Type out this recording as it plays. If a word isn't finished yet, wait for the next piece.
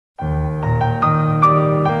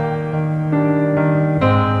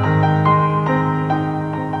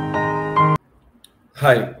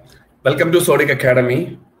Hi, welcome to Zodiac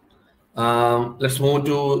Academy. Let's move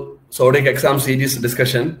to Zodiac exam series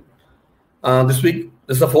discussion. This week,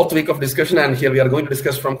 this is the fourth week of discussion, and here we are going to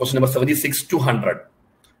discuss from question number 76 to 100.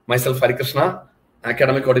 Myself, Hari Krishna,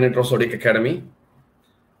 Academic Coordinator of Zodiac Academy.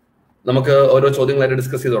 നമുക്ക് ഓരോ ചോദ്യങ്ങളായിട്ട്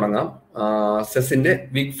discuss ചെയ്ത് തുടങ്ങാം. സെസിന്റെ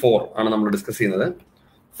week 4 ആണ് നമ്മൾ discuss ചെയ്യുന്നത്.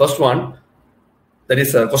 First one, that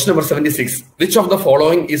is question number 76. Which of the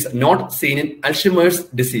following is not seen in Alzheimer's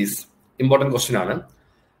disease? Important question ആണ്.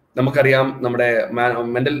 നമുക്കറിയാം നമ്മുടെ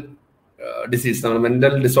മെന്റൽ ഡിസീസ്, നമ്മുടെ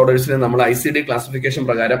മെന്റൽ ഡിസോർഡേഴ്സിനെ നമ്മൾ ICD ക്ലാസിഫിക്കേഷൻ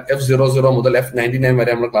പ്രകാരം F00 മുതൽ F99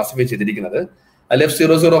 വരെ നമ്മൾ ക്ലാസിഫൈ ചെയ്തിരിക്കുന്നത്. അതിൽ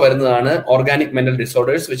F00 വരുന്നതാണ് organic mental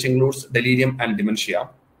disorders which includes delirium and dementia.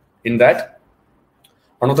 In that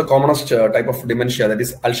one of the commonest type of dementia, that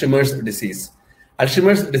is Alzheimer's disease.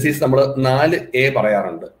 Alzheimer's disease നമ്മൾ 4A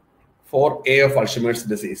പറയാറുണ്ട്. 4A of Alzheimer's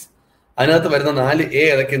disease. അതിനകത്ത് വരുന്ന 4A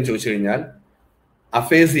ഏതൊക്കെയെന്ന് ചോദിച്ചു കഴിഞ്ഞാൽ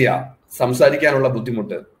അഫേസിയ, സംസാരിക്കാനുള്ള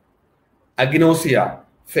ബുദ്ധിമുട്ട്; അഗ്നോസിയ,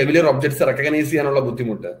 ഫെമിലിയർ ഒബ്ജക്ട്സ് റെക്കഗ്നൈസ് ചെയ്യാനുള്ള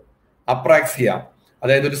ബുദ്ധിമുട്ട്; അപ്രാക്സിയ,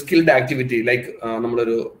 അതായത് ഒരു സ്കിൽഡ് ആക്ടിവിറ്റി ലൈക്ക്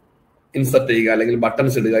നമ്മളൊരു ഇൻസർട്ട് ചെയ്യുക അല്ലെങ്കിൽ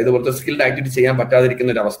ബട്ടൺസ് ഇടുക, ഇതുപോലത്തെ സ്കിൽഡ് ആക്ടിവിറ്റി ചെയ്യാൻ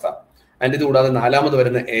പറ്റാതിരിക്കുന്ന ഒരു അവസ്ഥ. ആൻഡ് ഇത് കൂടാതെ 4ാമത്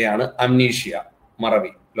വരുന്ന A ആണ് അംനീഷ്യ,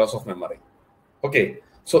 മറവി, loss of memory. Okay,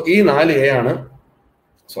 so ഈ 4A ആണ്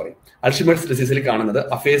അൾഷിമേഴ്സ് ഡിസീസിൽ കാണുന്നത്.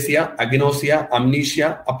 Aphasia, agnosia, amnesia,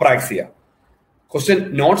 apraxia. Question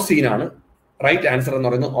not seen ആണ്. റൈറ്റ് ആൻസർ എന്ന്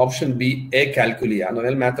പറയുന്നത് ഓപ്ഷൻ ബി, എ കാൽക്കുലിയ എന്ന്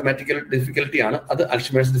പറഞ്ഞാൽ മാത്തമാറ്റിക്കൽ ഡിഫിക്കൽട്ടി ആണ്. അത്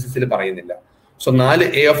അൾഷിമേഴ്സ് ഡിസീസിൽ പറയുന്നില്ല. സോ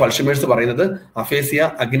 4A ഓഫ് അൾഷിമേഴ്സ് പറയുന്നത് aphasia,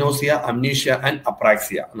 agnosia, amnesia and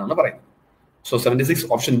apraxia എന്നാണ് പറയുന്നത്. So 76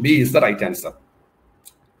 option B is the right answer.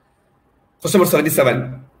 Question number 77.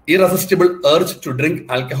 Irresistible urge to drink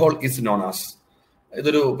alcohol is known as.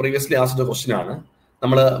 ഇതൊരു previously ആസ്ഡ് question ആണ്.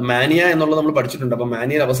 നമ്മൾ മാനിയ എന്നുള്ളത് നമ്മൾ പഠിച്ചിട്ടുണ്ട്. അപ്പൊ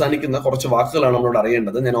മാനിയയിൽ അവസാനിക്കുന്ന കുറച്ച് വാക്കുകളാണ് നമ്മളോട്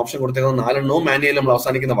അറിയേണ്ടത്. ഞാൻ ഓപ്ഷൻ കൊടുത്തേക്കുന്നത് 4 മാനിയയിൽ നമ്മൾ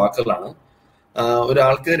അവസാനിക്കുന്ന വാക്കുകളാണ്.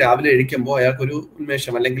 ഒരാൾക്ക് രാവിലെ എഴുക്കുമ്പോൾ അയാൾക്കൊരു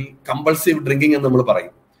ഉന്മേഷം അല്ലെങ്കിൽ കമ്പൾസീവ് ഡ്രിങ്കിങ് എന്ന് നമ്മൾ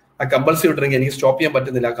പറയും. ആ കമ്പൾസീവ് ഡ്രിങ്ക് എനിക്ക് സ്റ്റോപ്പ് ചെയ്യാൻ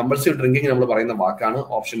പറ്റുന്നില്ല, കമ്പൾസീവ് ഡ്രിങ്കിങ് നമ്മൾ പറയുന്ന വാക്കാണ്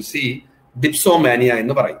ഓപ്ഷൻ സി, ഡിപ്സോമാനിയ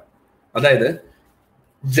എന്ന് പറയും. അതായത്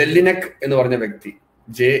ജെല്ലിനക് എന്ന് പറഞ്ഞ വ്യക്തി,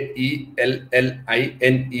 JELLINEK,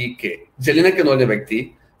 ജെലിനക് എന്ന് പറഞ്ഞ വ്യക്തി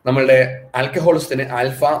നമ്മളുടെ ആൽക്കഹോളിസത്തിന്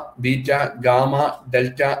alpha, beta, gamma,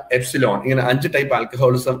 delta, epsilon, ഇങ്ങനെ 5 ടൈപ്പ്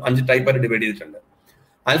ആൽക്കഹോളിസം 5 ടൈപ്പായിട്ട് ഡിവൈഡ് ചെയ്തിട്ടുണ്ട്.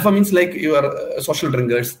 Alpha means like your social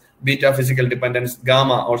drinkers, beta physical dependence, gamma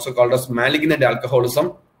also called as malignant alcoholism,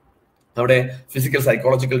 അവിടെ physical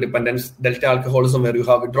psychological dependence, delta alcoholism where you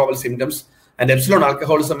have withdrawal symptoms, and epsilon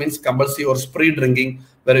alcoholism means compulsive or spree drinking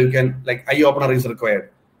where you can like eye opener is required.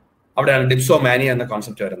 അവിടെയാണ് ഡിപ്സോമാനിയ എന്ന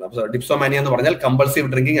concept വരുന്നത്. അപ്പോൾ ഡിപ്സോമാനിയ എന്ന് പറഞ്ഞാൽ compulsive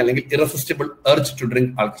drinking അല്ലെങ്കിൽ irresistible urge to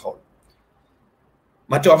drink alcohol.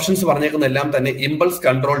 മറ്റു options പറഞ്ഞേക്കുന്ന എല്ലാം തന്നെ ഇമ്പൾസ്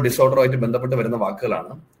കൺട്രോൾ ഡിസോർഡറുമായിട്ട് ബന്ധപ്പെട്ട് വരുന്ന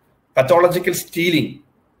വാക്കുകളാണ്. പത്തോളജിക്കൽ സ്റ്റീലിംഗ്,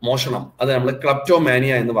 മോഷണം, അത് നമ്മൾ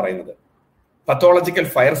ക്ലപ്റ്റോമാനിയ എന്ന് പറയുന്നത്. പത്തോളജിക്കൽ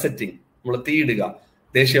ഫയർ സെറ്റിംഗ്, നമ്മൾ തീയിടുക,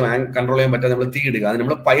 ദേഷ്യം കൺട്രോൾ ചെയ്യാൻ പറ്റാതെ നമ്മൾ തീയിടുക, അത്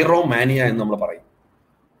നമ്മൾ പൈറോമാനിയ എന്ന് നമ്മൾ പറയും.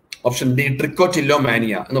 ഓപ്ഷൻ ഡി,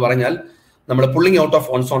 ട്രിക്കോറ്റില്ലോമാനിയ എന്ന് പറഞ്ഞാൽ നമ്മൾ pulling out of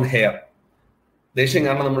ons on hair, ദേഷ്യം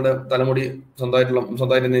കാരണം നമ്മുടെ തലമുടി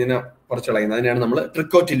സ്വന്തമായിട്ട് ഇതിനെ പറിച്ചു കളയുന്നത്, അതിനെയാണ് നമ്മൾ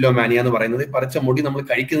ട്രിക്കോറ്റില്ലോമാനിയ എന്ന് പറയുന്നത്. പറിച്ച മുടി നമ്മൾ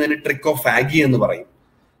കഴിക്കുന്നതിന് ട്രിക്കോഫാഗി എന്ന് പറയും.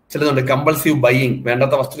 ചിലതുണ്ട് കമ്പൾസീവ് ബൈയിങ്,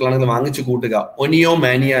 വേണ്ടാത്ത വസ്തുക്കളാണെങ്കിൽ വാങ്ങിച്ചു കൂട്ടുക,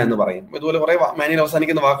 ഒനിയോമാനിയ എന്ന് പറയും. ഇതുപോലെ കുറെ മാനിയയിൽ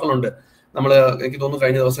അവസാനിക്കുന്ന വാക്കുകളുണ്ട്. നമ്മൾ എനിക്ക് തോന്നുന്നു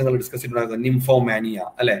കഴിഞ്ഞ ദിവസങ്ങളിൽ ഡിസ്കസ് ചെയ്തിട്ടുണ്ടായിരുന്നു നിംഫോമാനിയ,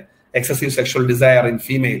 അല്ലെ, excessive sexual desire in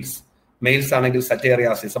females, males ആണെങ്കിൽ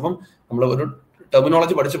സറ്റേറിയാസിസ്. അപ്പം നമ്മൾ ഒരു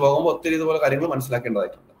ടെർമിനോളജി പഠിച്ചു പോകുമ്പോൾ ഒത്തിരി ഇതുപോലെ കാര്യങ്ങൾ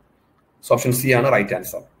മനസ്സിലാക്കേണ്ടതായിട്ടുണ്ട്. സോ ഓപ്ഷൻ സി ആണ് right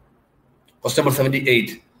answer. Question number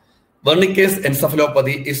 78. Wernicke's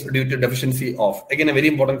encephalopathy is due to deficiency of. Again, a very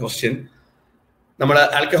important question. നമ്മൾ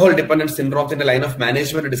alcohol dependent സിൻഡ്രോമത്തിന്റെ line of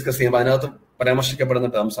management discuss ചെയ്യുമ്പോൾ അതിനകത്ത് പരാമർശിക്കപ്പെടുന്ന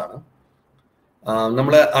ടേംസ് ആണ്.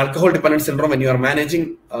 നമ്മൾ alcohol dependent syndrome when you are managing,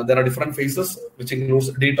 there are different phases which includes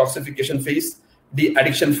detoxification phase,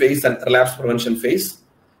 de-addiction phase and relapse prevention phase.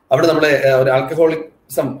 അവിടെ നമ്മൾ ഒരു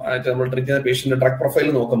alcoholism ആയിട്ട് നമ്മൾ ട്രീറ്റ് ചെയ്യുന്ന പേഷ്യന്റ് ഡ്രഗ് പ്രൊഫൈൽ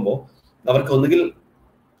നോക്കുമ്പോൾ അവർക്ക് ഒന്നുകിൽ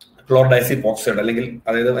ക്ലോർഡൈസിപോക്സൈഡ് അല്ലെങ്കിൽ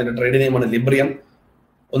അതായത് അതിന്റെ ട്രേഡ് നെയിമാണ് ലിബ്രിയം,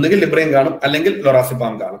 ഒന്നുകിൽ ലിബ്രിയം കാണും അല്ലെങ്കിൽ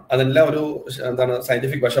ലൊറാസിപ്പാം കാണും. അതെല്ലാം ഒരു എന്താണ്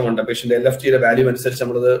സയന്റിഫിക് വശമുണ്ട്. പേഷ്യന്റ് LFTയുടെ വാല്യൂ അനുസരിച്ച്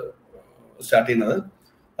നമ്മളത് സ്റ്റാർട്ട് ചെയ്യുന്നത്.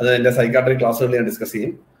 അത് എന്റെ സൈക്കാട്രിക് ക്ലാസ്സുകളിൽ ഞാൻ ഡിസ്കസ്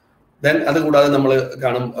ചെയ്യും. ദെൻ അത് കൂടാതെ നമ്മൾ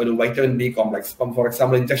കാണും ഒരു വൈറ്റമിൻ ബി കോംപ്ലക്സ്. ഇപ്പം for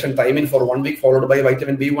example injection thymine four 1 week followed by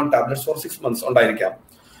vitamin B1 tablets four 6 months ഉണ്ടായിരിക്കാം.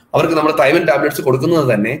 അവർക്ക് നമ്മൾ തൈമിൻ ടാബ്ലറ്റ്സ് കൊടുക്കുന്നത്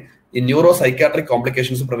തന്നെ ഈ ന്യൂറോ സൈക്കാട്രിക്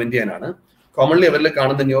കോംപ്ലിക്കേഷൻസ് പ്രിവെന്റ് ചെയ്യാനാണ്. കോമൺലി അവരിൽ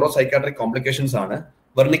കാണുന്ന ന്യൂറോ സൈക്കാട്രിക് കോംപ്ലിക്കേഷൻസ് ആണ്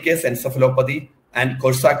Wernicke's encephalopathy and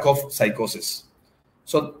Korsakoff psychosis.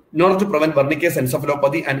 So in order to prevent Wernicke's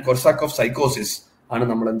encephalopathy and Korsakoff psychosis ആണ്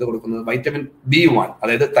നമ്മൾ എന്ത് കൊടുക്കുന്നത്? വൈറ്റമിൻ B1,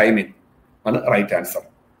 അതായത് തൈമിൻ ആണ് right answer.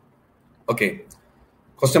 Okay,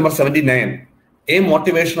 question number 79. A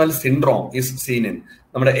motivational syndrome is seen in.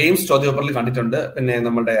 നമ്മുടെ AIIMS ചോദ്യപേപ്പറിൽ കണ്ടിട്ടുണ്ട്, പിന്നെ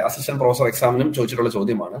നമ്മുടെ അസിസ്റ്റന്റ് പ്രൊഫസർ എക്സാമിനും ചോദിച്ചിട്ടുള്ള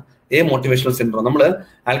ചോദ്യമാണ് എ മോട്ടിവേഷണൽ സിൻഡ്രോം. നമ്മൾ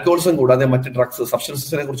ആൽക്കഹോളിസം കൂടാതെ മറ്റ് ഡ്രഗ്സ്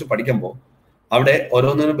സബ്സ്റ്റൻസസിനെ കുറിച്ച് പഠിക്കുമ്പോൾ അവിടെ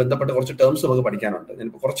ഓരോന്നിനും ബന്ധപ്പെട്ട് കുറച്ച് ടേംസ് നമുക്ക് പഠിക്കാനുണ്ട്.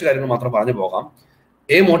 ഞാനിപ്പോൾ കുറച്ച് കാര്യങ്ങൾ മാത്രം പറഞ്ഞു പോകാം.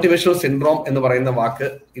 എ മോട്ടിവേഷണൽ സിൻഡ്രോം എന്ന് പറയുന്ന വാക്ക്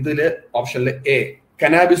ഇതില് ഓപ്ഷനിൽ എ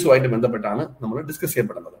കനാബിസുമായിട്ട് ബന്ധപ്പെട്ടാണ് നമ്മൾ ഡിസ്കസ്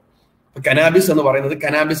ചെയ്യപ്പെടുന്നത്. കനാബിസ് എന്ന് പറയുന്നത്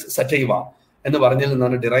കനാബിസ് സറ്റൈവ എന്ന് പറഞ്ഞതിൽ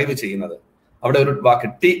നിന്നാണ് ഡിറൈവ് ചെയ്യുന്നത്. അവിടെ ഒരു വാക്ക്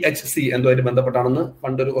THC എന്തുമായിട്ട് ബന്ധപ്പെട്ടാണെന്ന്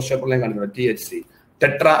പണ്ടൊരു ക്വസ്റ്റ്യൻ പേപ്പറിൽ ഞാൻ കണ്ടിട്ടുണ്ട്. THC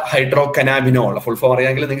tetra hydro കനാബിനോൾ, full form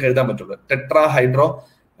അറിയാമെങ്കിൽ നിങ്ങൾക്ക് എഴുതാൻ പറ്റുള്ളൂ. ടെട്രാ ഹൈഡ്രോ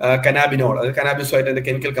കനാബിനോൾ, അത് കനാബിസുമായിട്ട് അതിന്റെ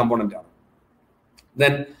കെമിക്കൽ കമ്പോണന്റ് ആണ്.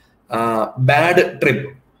 Then bad trip,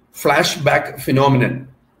 flash back phenomenon,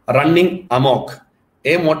 running അമോക്ക്,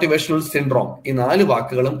 A motivational syndrome, ഈ 4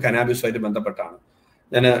 വാക്കുകളും കനാബിസുമായിട്ട് ബന്ധപ്പെട്ടാണ്.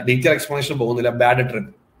 ഞാൻ ഡീറ്റെയിൽ എക്സ്പ്ലനേഷൻ പോകുന്നില്ല. ബാഡ്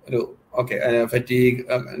ട്രിപ്പ് ഒരു ഫെറ്റീഗ്,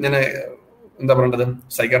 ഞാൻ എന്താ പറയേണ്ടത്,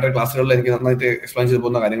 സൈക്കാട്രിക് ക്ലാസ്സുകളിൽ എനിക്ക് നന്നായിട്ട് എക്സ്പ്ലെയിൻ ചെയ്ത്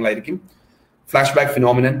പോകുന്ന കാര്യങ്ങളായിരിക്കും. Flash back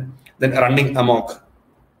phenomenon, then running അമോക്ക്,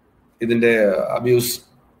 ഇതിന്റെ അബ്യൂസ്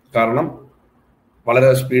കാരണം വളരെ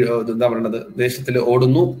സ്പീഡ് എന്താ പറയേണ്ടത്, ദേശത്തിൽ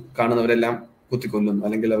ഓടുന്നു, കാണുന്നവരെല്ലാം കുത്തിക്കൊല്ലുന്നു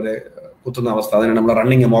അല്ലെങ്കിൽ അവരെ കുത്തുന്ന അവസ്ഥ, അതിനാണ് നമ്മൾ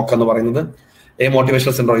റണ്ണിങ് അമോക്ക് എന്ന് പറയുന്നത്. A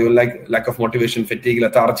motivational syndrome, you like lack of motivation, fatigue,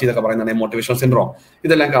 ലത്താർജി എന്നൊക്കെ പറയുന്നതാണ് എ മോട്ടിവേഷണൽ സിൻഡ്രോം.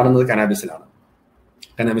 ഇതെല്ലാം കാണുന്നത് കനാബിസിലാണ്,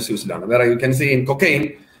 കനാബിസ് യൂസിലാണ്. വേറെ you can see in cocaine.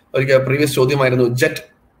 ഒരിക്കൽ previous ചോദ്യമായിരുന്നു jet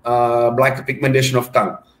black pigmentation of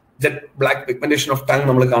tongue. Jet black pigmentation of tongue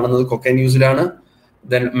നമ്മൾ കാണുന്നത് cocaine യൂസിലാണ്.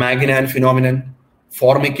 Then മാഗ്നാൻ phenomenon,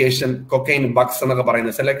 ഫോർമിക്കേഷൻ, cocaine Bugs എന്നൊക്കെ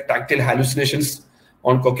പറയുന്നത്, select tactile hallucinations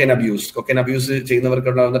on cocaine abuse. Cocaine abuse ചെയ്യുന്നവർക്ക്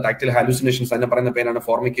ഉണ്ടാകുന്ന ടാക്ടൈൽ ഹാലൂസിനേഷൻസ്, അതിനെ പറയുന്ന പേരാണ്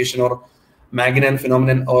ഫോർമിക്കേഷൻ or മാഗ്നാൻ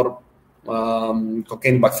phenomenon or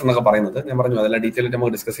cocaine Bugs എന്നൊക്കെ പറയുന്നത്. ഞാൻ പറഞ്ഞു അതെല്ലാം ഡീറ്റെയിൽ ആയിട്ട്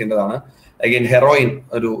നമുക്ക് ഡിസ്കസ് ചെയ്യേണ്ടതാണ്. അഗൈൻ ഹെറോയിൻ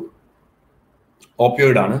ഒരു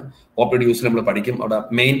ഓപ്പിയോയിഡ് ആണ്. ഓപ്പിയോയിഡ് യൂസിൽ നമ്മൾ പഠിക്കും. അവിടെ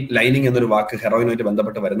മെയിൻ ലൈനിങ് എന്നൊരു വാക്ക് ഹെറോയിനുമായിട്ട്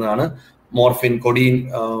ബന്ധപ്പെട്ട് വരുന്നതാണ്. മോർഫിൻ, കൊഡീൻ,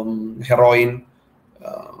 ഹെറോയിൻ,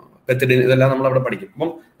 പെത്തിഡിൻ, ഇതെല്ലാം നമ്മൾ അവിടെ പഠിക്കും. അപ്പം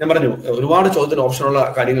ഞാൻ പറഞ്ഞു ഒരുപാട് ചോദ്യത്തിന് ഓപ്ഷനുള്ള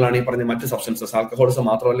കാര്യങ്ങളാണ് ഈ പറഞ്ഞ മറ്റ് സബ്സ്റ്റൻസസ്. ആൽക്കഹോളിസം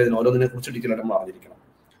മാത്രമല്ല, ഇതിന് ഓരോന്നിനെ കുറിച്ച് ഡീറ്റെയിൽ ആയിട്ട് നമ്മൾ അറിഞ്ഞിരിക്കണം.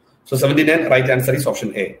 So 79 right answer is option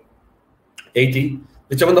A. 80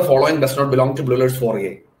 which of the following does not belong to Bleuler's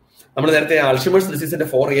 4A. നമ്മൾ നേരത്തെ അൾഷിമേഴ്സ് ഡിസീസിന്റെ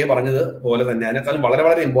 4A പറഞ്ഞത് പോലെ തന്നെ അതിനേക്കാളും വളരെ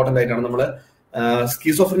വളരെ ഇമ്പോർട്ടന്റ് ആയിട്ടാണ് നമ്മൾ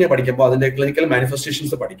സ്കീസോഫ്രീനിയ പഠിക്കുമ്പോൾ അതിന്റെ ക്ലിനിക്കൽ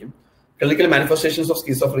മാനിഫെസ്റ്റേഷൻസ് പഠിക്കും. ക്ലിനിക്കൽ മാനിഫെസ്റ്റേഷൻസ് ഓഫ്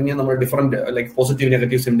സ്കീസോഫ്രീനിയ നമ്മൾ different like positive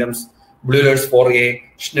negative symptoms, Bleuler's 4A,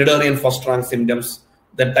 Schneiderian first rank symptoms,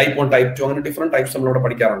 then type 1 type 2, അങ്ങനെ ഡിഫറെന്റ് ടൈപ്സ് നമ്മൾ ഇവിടെ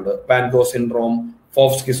പഠിക്കാറുണ്ട്. വാൻ ഗോ സിൻഡ്രോം,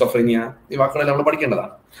 ഫോഫ് സ്കീസോഫ്രീനിയ, ഈ വാക്കുകളെല്ലാം നമ്മൾ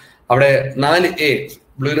പഠിക്കേണ്ടതാണ്. അവിടെ 4A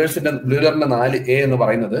ബ്ലൂലേറിന്റെ 4A എന്ന്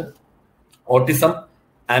പറയുന്നത് ഓട്ടിസം,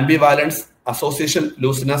 ആംബിവാലൻസ്, അസോസിയേഷൻ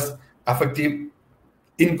ലൂസിനസ്, അഫക്റ്റീവ്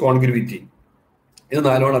ഇൻകോൺഗ്രുവിറ്റി, ഇത്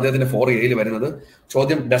 4ആണ് അദ്ദേഹത്തിന്റെ 4A വരുന്നത്.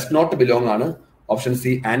 ചോദ്യം ഡസ് നോട്ട് ബിലോങ് ആണ്. ഓപ്ഷൻ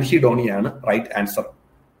സി ആൻഹിഡോണിയ ആണ് റൈറ്റ് ആൻസർ.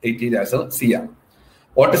 80 ആൻസർ സി ആണ്.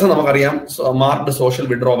 ഓട്ടിസം നമുക്കറിയാം, മാർക്ഡ് സോഷ്യൽ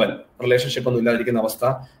വിഡ്രോവൽ, റിലേഷൻഷിപ്പ് ഒന്നും ഇല്ലാതിരിക്കുന്ന അവസ്ഥ.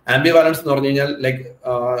 ആംബിവാലൻസ് എന്ന് പറഞ്ഞു കഴിഞ്ഞാൽ like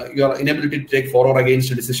you are inability to take four or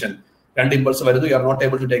against decision. 2 impulse വരുന്നു, you are not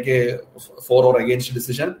able to take A four or against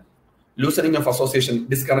decision. Loosening of association,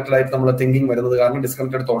 disconnected ആയിട്ട് നമ്മൾ thinking വരുന്നത് കാരണം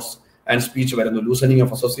ഡിസ്കണക്റ്റഡ് തോട്ട്സ് ആൻഡ് സ്പീച്ച് വരുന്നു. Loosening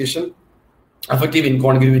of association. Affective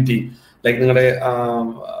ഇൻകോൺഗ്രുവിറ്റി, like നിങ്ങളുടെ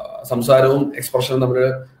സംസാരവും എക്സ്പ്രഷനും നമ്മൾ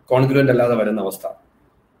congruent അല്ലാതെ വരുന്ന അവസ്ഥ,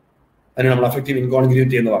 അതിനാണ് നമ്മൾ അഫക്റ്റീവ്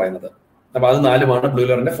ഇൻകോൺഗ്രുവിറ്റി എന്ന് പറയുന്നത്. അപ്പൊ അത് 4മാണ്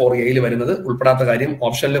ബ്ലൂലറിന്റെ 4A വരുന്നത്. ഉൾപ്പെടാത്ത കാര്യം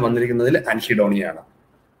ഓപ്ഷനിൽ വന്നിരിക്കുന്നതിൽ ആൻഹിഡോണിയാണ്.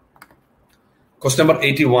 Question number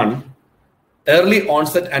 81. Early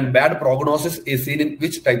onset and bad prognosis is seen in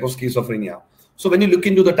which type of schizophrenia? So when you look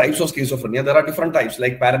into the types of schizophrenia, there are different types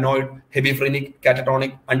like paranoid, hebyphrenic,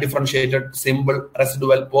 catatonic, undifferentiated, simple,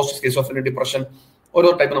 residual, post-schizophrenic depression. ഓരോ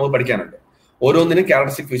type നമുക്ക് പഠിക്കാനുണ്ട്. ഓരോന്നിനും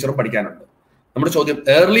characteristic ഫീച്ചറും പഠിക്കാനുണ്ട്. നമ്മുടെ ചോദ്യം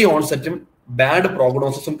early ഓൺസെറ്റും bad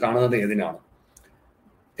പ്രോഗ്നോസിസും കാണുന്നത് ഏതിനാണ്?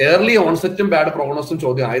 Early ഓൺസെറ്റും bad പ്രോഗ്നോസിസും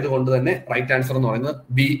ചോദ്യം ആയതുകൊണ്ട് തന്നെ റൈറ്റ് ആൻസർ എന്ന് പറയുന്നത്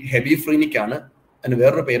ബി ഹെബിഫ്രീനിക് ആണ്. അതിന്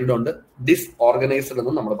വേറൊരു പേരിടുണ്ട്, ഡിസ്ഓർഗനൈസ്ഡ്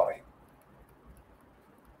എന്നും നമ്മൾ പറയും.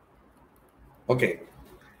 ഓക്കെ,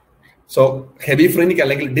 സോ ഹെബിഫ്രീനിക്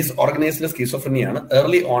അല്ലെങ്കിൽ ഡിസ്ഓർഗനൈസ്ഡ് സ്കീസോഫ്രീനിയാണ്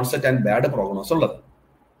ഏർലി ഓൺസെറ്റ് ആൻഡ് ബാഡ് പ്രോഗ്നോസ് ഉള്ളത്.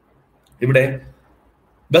 ഇവിടെ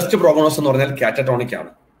ബെസ്റ്റ് പ്രോഗ്നോസ് എന്ന് പറഞ്ഞാൽ കാറ്ററ്റോണിക്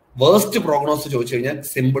ആണ്. വേർസ്റ്റ് പ്രോഗ്നോസ് ചോദിച്ചു കഴിഞ്ഞാൽ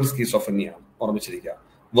simple സ്കീസോഫ്രീനിയാണ്. ഓർമ്മിച്ചിരിക്കുക,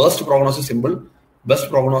 worst prognosis simple, best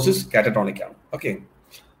prognosis catatonic ആണ്. Okay.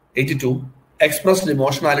 82. Expressed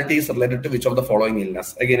emotionality is related to which of the following illness?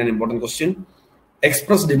 Again an important question.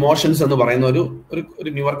 Expressed emotions എന്ന് പറയുന്ന ഒരു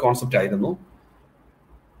ന്യൂവർ കോൺസെപ്റ്റ് ആയിരുന്നു.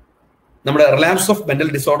 നമ്മുടെ റിലാപ്സ് ഓഫ് മെന്റൽ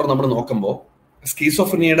ഡിസോർഡർ നമ്മൾ നോക്കുമ്പോൾ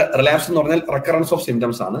സ്കീസോഫ്രീനിയയുടെ റിലാപ്സ് എന്ന് പറഞ്ഞാൽ റെക്കറൻസ് ഓഫ്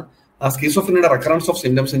സിംറ്റംസ് ആണ്. ആ സ്കീസോഫ്രീനിയയുടെ റെക്കറൻസ് ഓഫ്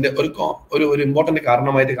സിംറ്റംസിന്റെ ഒരു ഇമ്പോർട്ടന്റ്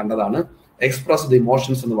കാരണമായിട്ട് കണ്ടതാണ് എക്സ്പ്രസ്ഡ്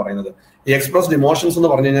ഇമോഷൻസ് എന്ന് പറയുന്നത്. ഈ എക്സ്പ്രസ്ഡ് ഇമോഷൻസ് എന്ന്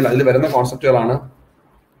പറഞ്ഞു കഴിഞ്ഞാൽ അതിൽ വരുന്ന കോൺസെപ്റ്റുകളാണ്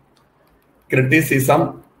criticism,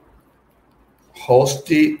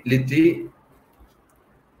 hostility,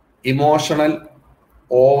 emotional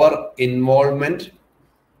over involvement,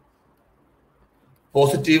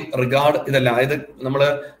 positive regard, ഇതെല്ലാം. അതായത്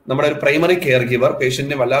നമ്മുടെ ഒരു പ്രൈമറി കെയർ ഗിവർ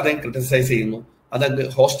പേഷ്യന്റിനെ വല്ലാതെ ക്രിട്ടിസൈസ് ചെയ്യുന്നു, അതായത്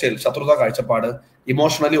ഹോസ്റ്റൽ ശത്രുതാ കാഴ്ചപ്പാട്,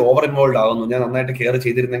 ഇമോഷണലി ഓവർ ഇൻവോൾവ് ആകുന്നു, ഞാൻ നന്നായിട്ട് കെയർ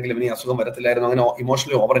ചെയ്തിരുന്നെങ്കിലും ഇനി അസുഖം വരത്തില്ലായിരുന്നു, അങ്ങനെ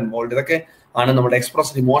ഇമോഷണലി ഓവർ ഇൻവോൾവ്, ഇതൊക്കെ ആണ് നമ്മുടെ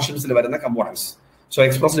എക്സ്പ്രസ്ഡ് ഇമോഷൻസിൽ വരുന്ന കമ്പോണൻസ്. സോ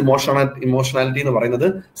എക്സ്പ്രസ്ഡ് ഇമോഷണാലിറ്റി എന്ന് പറയുന്നത്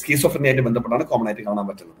സ്കീസോഫ്രീനിയായിട്ട് ബന്ധപ്പെട്ടാണ് കോമൺ ആയിട്ട് കാണാൻ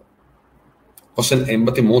പറ്റുന്നത്. ക്വസ്റ്റ്യൻ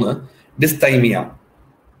 83, ഡിസ്തൈമിയ.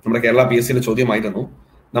 നമ്മുടെ കേരള PSC ചോദ്യമായിരുന്നു.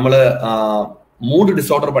 നമ്മൾ മൂഡ്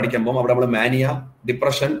ഡിസോർഡർ പഠിക്കുമ്പോൾ അവിടെ നമ്മൾ മാനിയ,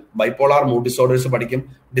 ഡിപ്രഷൻ, ബൈപോളാർ മൂഡ് ഡിസോർഡേഴ്സ് പഠിക്കും,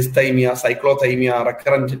 ഡിസ്തൈമിയ, സൈക്ലോതൈമിയ,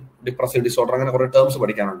 റെക്കറന്റ് ഡിപ്രസീവ് ഡിസോർഡർ, അങ്ങനെ കുറെ ടേംസ്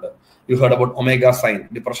പഠിക്കാനുണ്ട്. You heard about omega sine.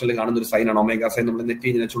 ഡിപ്രഷനിൽ കാണുന്ന ഒരു സൈനാണ് ഒമേഗ സൈൻ. നമ്മൾ നെറ്റി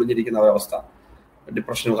ഇങ്ങനെ ചുളിഞ്ഞിരിക്കുന്ന അവസ്ഥ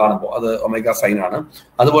ഡിപ്രഷനിൽ കാണുമ്പോൾ അത് ഒമേഗ സൈൻ ആണ്.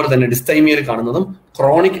 അതുപോലെ തന്നെ ഡിസ്തൈമിയയിൽ കാണുന്നതും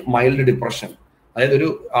ക്രോണിക് മൈൽഡ് ഡിപ്രഷൻ, അതായത് ഒരു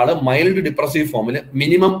ആള് മൈൽഡ് ഡിപ്രസീവ് ഫോമിൽ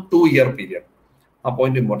മിനിമം 2 ഇയർ പീരിയഡ്, ആ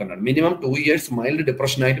പോയിന്റ് ഇമ്പോർട്ടന്റ് ആണ്. മിനിമം 2 ഇയേഴ്സ് മൈൽഡ്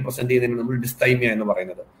ഡിപ്രഷനായിട്ട് പ്രസന്റ് ചെയ്യുന്നതിന് നമ്മൾ ഡിസ്തൈമിയ എന്ന്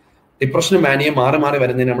പറയുന്നത്. ഡിപ്രഷനും മാനിയ മാറി മാറി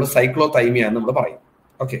വരുന്നതിന് നമ്മൾ സൈക്ലോതൈമിയ എന്ന് നമ്മൾ പറയും.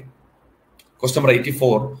 Okay. Question number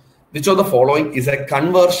 84, which of the following is A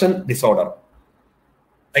conversion disorder?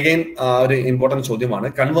 Again ഒരു ഇമ്പോർട്ടന്റ് ചോദ്യമാണ്.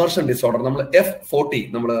 കൺവേർഷൻ ഡിസോർഡർ നമ്മൾ F40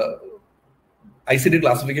 നമ്മൾ ICD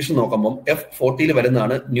ക്ലാസിഫിക്കേഷൻ നോക്കുമ്പോൾ F40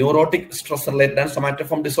 വരുന്നതാണ് neurotic stress related and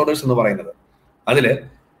somatoform disorders എന്ന് പറയുന്നത്. അതില്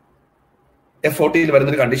F40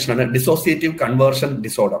 വരുന്ന ഒരു കണ്ടീഷനാണ് dissociative conversion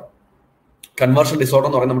disorder. Conversion disorder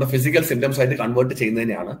എന്ന് പറയുന്നത് നമ്മുടെ ഫിസിക്കൽ സിംറ്റംസ് ആയിട്ട് കൺവേർട്ട്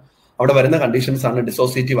ചെയ്യുന്നതിനെയാണ്. അവിടെ വരുന്ന കണ്ടീഷൻസ് ആണ്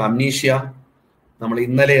ഡിസോസിയേറ്റീവ് അംനീഷ്യ, നമ്മൾ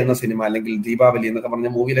ഇന്നലെ എന്ന സിനിമ അല്ലെങ്കിൽ ദീപാവലി എന്നൊക്കെ പറഞ്ഞ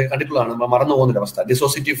മൂവിയിലൊക്കെ കണ്ടിട്ടുള്ളതാണ്, നമ്മൾ മറന്നു പോകുന്ന ഒരു അവസ്ഥ.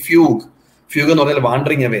 ഡിസോസിയേറ്റീവ് ഫ്യൂഗ് എന്ന് പറഞ്ഞാൽ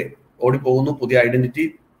വാണ്ടറിങ് അവേ, ഓടിപ്പോകുന്നു, പുതിയ ഐഡന്റിറ്റി,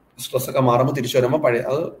 സ്ട്രെസ് ഒക്കെ മാറുമ്പോൾ തിരിച്ചു വരുമ്പോൾ പഴയ,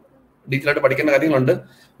 അത് ഡീറ്റെയിൽ ആയിട്ട് പഠിക്കേണ്ട കാര്യങ്ങളുണ്ട്.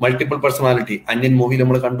 മൾട്ടിപ്പിൾ പേഴ്സണാലിറ്റി അന്യൻ മൂവിയിൽ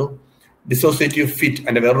നമ്മൾ കണ്ടു. ഡിസോസിയേറ്റീവ് ഫിറ്റ്,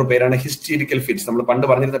 അതിന്റെ വേറൊരു പേരാണ് ഹിസ്റ്റീരിക്കൽ ഫിറ്റ്സ്. നമ്മൾ പണ്ട്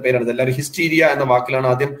പറഞ്ഞിരുന്ന പേരാണ്. ഇതെല്ലാവരും ഹിസ്റ്റീരിയ എന്ന വാക്കിലാണ്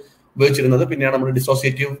ആദ്യം ഉപയോഗിച്ചിരുന്നത്, പിന്നെയാണ് നമ്മൾ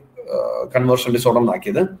ഡിസോസിയേറ്റീവ് കൺവേർഷൻ ഡിസോർഡർ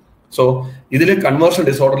എന്നാക്കിയത്. സോ ഇതിൽ കൺവേർഷൻ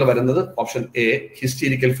ഡിസോർഡറിൽ വരുന്നത് ഓപ്ഷൻ എ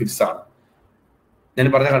ഹിസ്റ്റീരിക്കൽ ഫിറ്റ്സ് ആണ്. ഞാൻ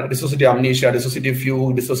പറഞ്ഞ dissociative amnesia, dissociative fugue,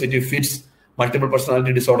 dissociative fits, multiple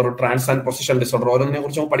personality disorder, trans and possession disorder, ഓരോന്നിനെ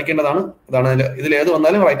കുറിച്ച് പഠിക്കേണ്ടതാണ്. ഇതാണ് ഇതിൽ ഏത്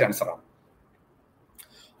വന്നാലും റൈറ്റ് ആൻസർ ആണ്.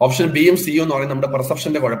 ഓപ്ഷൻ ബിയും സിയും എന്ന് പറയുന്നത് നമ്മുടെ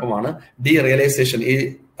പെർസെപ്ഷന്റെ കുഴപ്പമാണ്. ഡി റിയലൈസേഷൻ, ഈ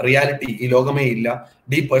റിയാലിറ്റി, ഈ ലോകമേ ഇല്ല.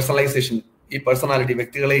 ഡി പേഴ്സണലൈസേഷൻ, ഈ പേഴ്സണാലിറ്റി,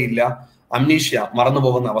 വ്യക്തികളെ ഇല്ല. അംനീഷ്യ,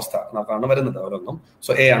 മറന്നുപോകുന്ന അവസ്ഥ നമുക്കാണ് വരുന്നത് ഓരോന്നും.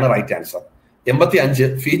 സോ എ ആണ് right answer. 85,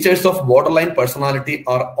 features of border line personality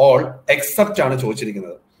are all except ആണ്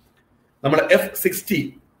ചോദിച്ചിരിക്കുന്നത്. നമ്മൾ F60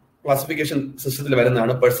 ക്ലാസിഫിക്കേഷൻ സിസ്റ്റത്തിൽ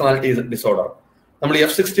വരുന്നതാണ് പേഴ്സണാലിറ്റി ഡിസോർഡർ. നമ്മൾ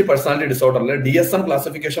F60 പേഴ്സണാലിറ്റി ഡിസോർഡറിൽ DSM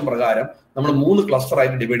ക്ലാസിഫിക്കേഷൻ പ്രകാരം നമ്മൾ 3 ക്ലസ്റ്റർ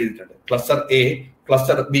ആയിട്ട് ഡിവൈഡ് ചെയ്തിട്ടുണ്ട്. Cluster A,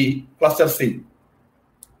 cluster B, cluster C.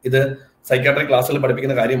 ഇത് സൈക്കാട്രിക് ക്ലാസ്സിൽ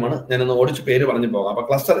പഠിപ്പിക്കുന്ന കാര്യമാണ്. ഞാനൊന്ന് ഓടിച്ച് പേര് പറഞ്ഞു പോകാം. അപ്പൊ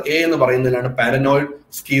ക്ലസ്റ്റർ എ എന്ന് പറയുന്നതിലാണ് പാരനോയിഡ്,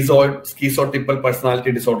 സ്കീസോട്ടിപ്പൽ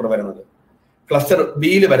പേഴ്സണാലിറ്റി ഡിസോർഡർ വരുന്നത്. ക്ലസ്റ്റർ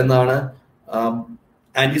ബിയിൽ വരുന്നതാണ്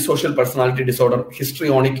anti social personality disorder,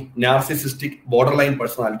 histrionic, narcissistic, border line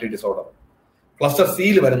personality disorder. Cluster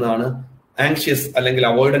സിയിൽ വരുന്നതാണ് ആങ്ഷ്യസ് അല്ലെങ്കിൽ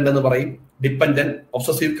അവോയ്ഡന്റ് എന്ന് പറയും, dependent,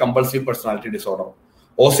 obsessive compulsive personality disorder.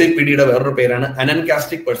 OCPDയുടെ വേറൊരു പേരാണ്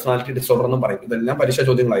അനൻകാസ്റ്റിക് പേഴ്സണാലിറ്റി ഡിസോർഡർ എന്ന് പറയും. ഇതെല്ലാം പരീക്ഷാ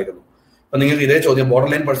ചോദ്യങ്ങളായിരുന്നു. അപ്പൊ നിങ്ങൾക്ക് ഇതേ ചോദ്യം ബോർഡർ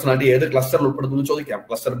ലൈൻ പേഴ്സണാലിറ്റി ഏത് ക്ലസ്റ്ററിൽ ഉൾപ്പെടുന്നു ചോദിക്കാം.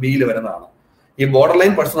 ക്ലസ്റ്റർ ബിയിൽ വരുന്നതാണ്. ഈ ബോർഡർ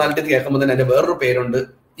ലൈൻ പേഴ്സണാലിറ്റി കേൾക്കുമ്പോൾ തന്നെ അതിന്റെ വേറൊരു പേരുണ്ട്,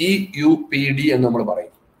 EUPD എന്ന് നമ്മൾ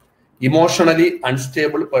പറയും, ഇമോഷണലി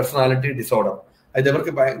അൺസ്റ്റേബിൾ പേഴ്സണാലിറ്റി ഡിസോർഡർ. അതായത്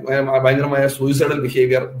ഇവർക്ക് ഭയങ്കരമായ സൂയിസൈഡൽ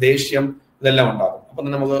ബിഹേവിയർ, ദേഷ്യം, ഇതെല്ലാം ഉണ്ടാകും. അപ്പൊ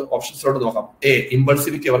നമുക്ക് ഓപ്ഷൻസിലോട്ട് നോക്കാം. എ,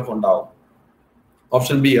 ഇമ്പൾസിവിറ്റി അവർക്ക് ഉണ്ടാവും.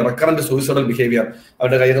 Option B, recurrent suicidal behaviour,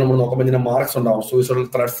 അവരുടെ കയ്യിൽ നമ്മൾ നോക്കുമ്പോൾ ഇതിന്റെ മാർക്സ് ഉണ്ടാവും, സൂയിസൈഡൽ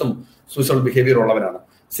ത്രെഡ്സും സൂയിസൈഡൽ ബിഹേവിയർ ഉള്ളവരാണ്.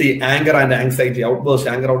 C, anchor and anxiety,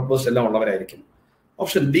 anchor outbursts എല്ലാം ഉള്ളവരായിരിക്കും.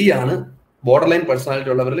 ഓപ്ഷൻ ഡി ആണ് ബോർഡർ ലൈൻ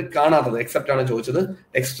പേഴ്സണാലിറ്റി ഉള്ളവരിൽ കാണാത്തത്, എക്സെപ്റ്റ് ആണ് ചോദിച്ചത്,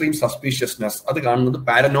 എക്സ്ട്രീം സസ്പീഷ്യസ്നെസ്. അത് കാണുന്നത്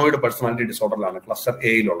പാരനോയിഡ് പേഴ്സണാലിറ്റി ഡിസോർഡറിലാണ്, ക്ലസ്റ്റർ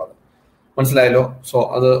എയിലുള്ളത്. മനസ്സിലായല്ലോ? സോ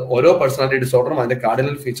അത് ഓരോ പേഴ്സണാലിറ്റി ഡിസോർഡറും അതിന്റെ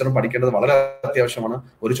കാർഡിനൽ ഫീച്ചറും പഠിക്കേണ്ടത് വളരെ അത്യാവശ്യമാണ്.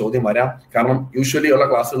 ഒരു ചോദ്യം വരാം, കാരണം യൂഷ്വലി ഉള്ള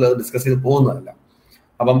ക്ലാസ്സുകൾ അത് ഡിസ്കസ് ചെയ്ത് പോകുന്നതല്ല.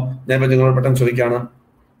 അപ്പം ഞാൻ നിങ്ങളോട് പെട്ടെന്ന് ചോദിക്കുകയാണ്,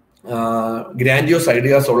 ഗ്രാൻഡിയോസ്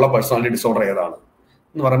ഐഡിയാസ് ഉള്ള പേഴ്സണാലിറ്റി ഡിസോർഡർ ഏതാണ്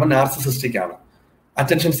എന്ന് പറയുമ്പോൾ നാർസിസിസ്റ്റിക് ആണ്,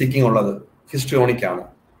 അറ്റൻഷൻ സീക്കിംഗ് ഉള്ളത് ഹിസ്ട്രിയോണിക് ആണ്.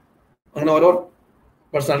 അങ്ങനെ ഓരോ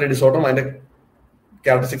പേഴ്സണാലിറ്റി ഡിസോർഡറും അതിന്റെ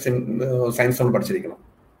ക്യാരക്ടറിസ്റ്റിക്സ് സയൻസ് നമ്മൾ പഠിച്ചിരിക്കണം.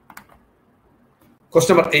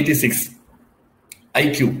 Question number 86,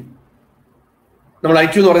 IQ. നമ്മൾ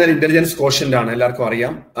IQ എന്ന് പറഞ്ഞാൽ ഇന്റലിജൻസ് കോഷ്യന്റ് ആണ്, എല്ലാവർക്കും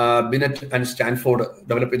അറിയാം. ബിനെറ്റ് ആൻഡ് സ്റ്റാൻഫോർഡ്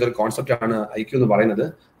ഡെവലപ്പ് ചെയ്ത ഒരു കോൺസെപ്റ്റ് ആണ് IQ എന്ന് പറയുന്നത്.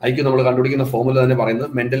 IQ നമ്മൾ കണ്ടുപിടിക്കുന്ന ഫോർമുല തന്നെ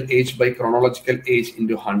പറയുന്നത് mental age by chronological age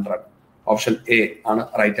into 100. Option A ആണ്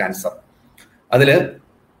റൈറ്റ് ആൻസർ. അതില്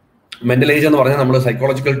മെന്റൽ ഏജ് എന്ന് പറഞ്ഞാൽ നമ്മൾ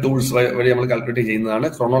സൈക്കോളജിക്കൽ ടൂൾസ് വഴി നമ്മൾ കാൽക്കുലേറ്റ് ചെയ്യുന്നതാണ്.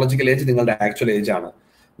 ക്രോണോളജിക്കൽ ഏജ് നിങ്ങളുടെ ആക്ച്വൽ ഏജ് ആണ്.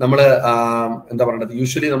 നമ്മൾ എന്താ പറയുന്നത്,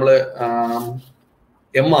 യൂഷ്വലി നമ്മൾ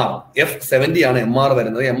MR F70 ആണ് MR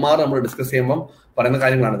വരുന്നത്. MR നമ്മൾ ഡിസ്കസ് ചെയ്യുമ്പോൾ പറയുന്ന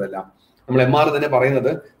കാര്യങ്ങളാണ് ഇതെല്ലാം. നമ്മൾ MR തന്നെ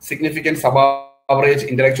പറയുന്നത് significant sub average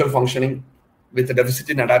intellectual functioning with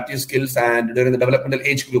deficit in adaptive skills and during the developmental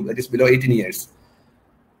age group, that is below 18 years.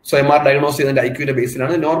 So MR diagnose ചെയ്തതിന്റെ IQ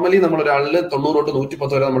ബേസിലാണ്. നോർമലി നമ്മൾ ഒരാളിൽ 90 തൊട്ട്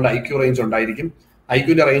 110 വരെ നമ്മുടെ IQ റേഞ്ച് ഉണ്ടായിരിക്കും. IQ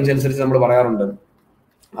റേഞ്ച് അനുസരിച്ച് നമ്മൾ പറയാറുണ്ട്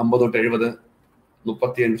 50 തൊട്ട് 70,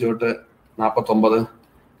 35 തൊട്ട് 49,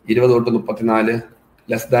 20 തൊട്ട് 34,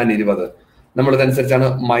 ലെസ് ദാൻ 20. നമ്മൾ ഇതനുസരിച്ചാണ്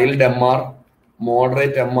mild MR,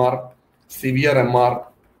 moderate MR, severe MR,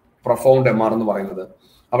 profound MR എന്ന് പറയുന്നത്.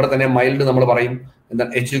 അവിടെ തന്നെ മൈൽഡ് നമ്മൾ പറയും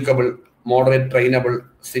എന്താണ് എഡ്യൂക്കബിൾ, മോഡറേറ്റ് ട്രെയിനബിൾ,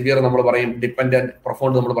 സിവിയർ നമ്മൾ പറയും ഡിപ്പെൻഡന്റ്,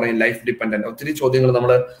 പ്രൊഫൗണ്ട് നമ്മൾ പറയും ലൈഫ് ഡിപ്പെൻഡന്റ്. ഒത്തിരി ചോദ്യങ്ങൾ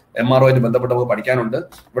നമ്മൾ MRO ആയിട്ട് ബന്ധപ്പെട്ട് നമുക്ക് പഠിക്കാനുണ്ട്.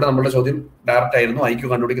 ഇവിടെ നമ്മുടെ ചോദ്യം ഡയറക്റ്റ് ആയിരുന്നു. IQ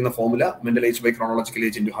കണ്ടുപിടിക്കുന്ന formula mental age by chronological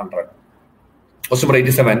age into 100. Question number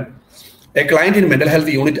 87. A client in mental health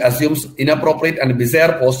unit assumes inappropriate and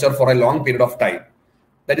bizarre posture for a long period of time.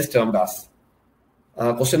 That is termed as.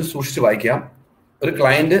 Question സൂക്ഷിച്ച് വായിക്കാം. ഒരു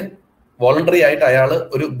client voluntary ആയിട്ട് അയാൾ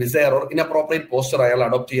ഒരു ബിസയർ or inappropriate poster അയാൾ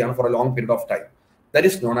adopt ചെയ്യാണ് four A long period of time. That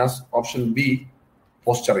is known as option B,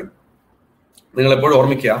 പോസ്റ്ററിംഗ്. നിങ്ങൾ എപ്പോഴും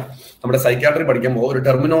ഓർമ്മിക്കുക, നമ്മുടെ സൈക്യാട്രി പഠിക്കുമ്പോൾ ഒരു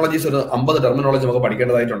ടെർമിനോളജീസ് ഒരു 50 ടെർമിനോളജി നമുക്ക്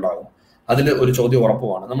പഠിക്കേണ്ടതായിട്ടുണ്ടാകും. അതിൽ ഒരു ചോദ്യം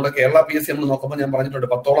ഉറപ്പുമാണ്. നമ്മുടെ കേരള PSC നമ്മൾ നോക്കുമ്പോൾ ഞാൻ പറഞ്ഞിട്ടുണ്ട്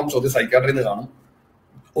 10ഓളം ചോദ്യം സൈക്യാട്രിയിൽ നിന്ന് കാണും.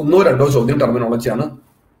 1-2 ചോദ്യം ടെർമിനോളജിയാണ്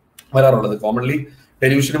വരാറുള്ളത്. കോമൺലി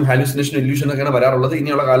ഡെലൂഷനും ഹാലൂസിനേഷനും ഇല്യൂഷനും ഒക്കെയാണ് വരാറുള്ളത്.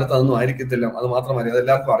 ഇനിയുള്ള കാലത്ത് അതൊന്നും ആയിരിക്കത്തില്ല. അത് മാത്രമല്ല, അത്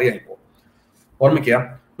എല്ലാവർക്കും അറിയാം. ഇപ്പോൾ ഓർമ്മിക്കുക,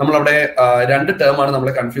 നമ്മളവിടെ 2 ടേമാണ്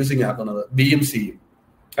നമ്മളെ കൺഫ്യൂസിങ് ആക്കുന്നത്, ബിയും സിയും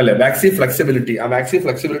അല്ലെ. വാക്സി ഫ്ലെക്സിബിലിറ്റി, ആ വാക്സി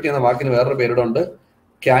ഫ്ലെക്സിബിലിറ്റി എന്ന വാക്കിന് വേറൊരു പേരിടുണ്ട്,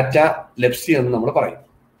 കാറ്റാലെപ്സി എന്ന് നമ്മൾ പറയും.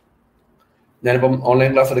 ഞാനിപ്പം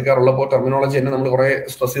ഓൺലൈൻ ക്ലാസ് എടുക്കാറുള്ളപ്പോൾ ടെർമിനോളജി തന്നെ നമ്മൾ കുറെ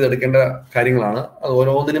സ്ട്രെസ് ചെയ്ത് എടുക്കേണ്ട കാര്യങ്ങളാണ്. അത്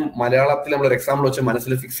ഓരോന്നിനും മലയാളത്തിൽ നമ്മൾ ഒരു എക്സാമ്പിൾ വെച്ച്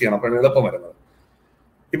മനസ്സിൽ ഫിക്സ് ചെയ്യണം, അപ്പോഴാണ് എളുപ്പം വരുന്നത്.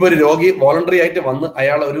 ഇപ്പൊ ഒരു രോഗി വോളണ്ടറി ആയിട്ട് വന്ന്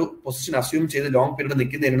അയാൾ ഒരു പൊസിഷൻ അസ്യൂം ചെയ്ത് ലോങ് പീരീഡ്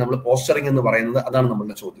നിൽക്കുന്നതിന് നമ്മൾ പോസ്റ്ററിംഗ് എന്ന് പറയുന്നത്. അതാണ്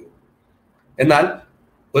നമ്മളുടെ ചോദ്യം. എന്നാൽ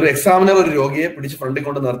ഒരു എക്സാമിനർ ഒരു രോഗിയെ പിടിച്ച് ഫ്രണ്ടിൽ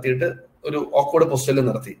കൊണ്ട് നിർത്തിയിട്ട് ഒരു ഓക്വേർഡ് പൊസിഷനിൽ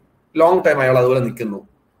നിർത്തി ലോങ് ടൈം അയാൾ അതുപോലെ നിൽക്കുന്നു,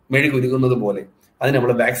 മെഴി കുരുകുന്നത് പോലെ, അതിന്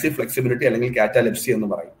നമ്മൾ വാക്സി ഫ്ലെക്സിബിലിറ്റി അല്ലെങ്കിൽ കാറ്റാലെപ്സി എന്ന്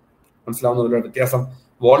പറയും. മനസ്സിലാവുന്ന വ്യത്യാസം.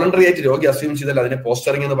 വോളണ്ടറി ആയിട്ട് രോഗി അസ്യൂം ചെയ്താൽ അതിനെ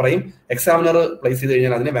പോസ്റ്ററിംഗ് എന്ന് പറയും. എക്സാമിനർ പ്ലേസ് ചെയ്ത്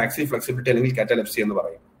കഴിഞ്ഞാൽ അതിനെ വാക്സി ഫ്ലെക്സിബിലിറ്റി അല്ലെങ്കിൽ കാറ്റാലെപ്സി എന്ന്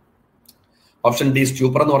പറയും. ഓപ്ഷൻ ഡി,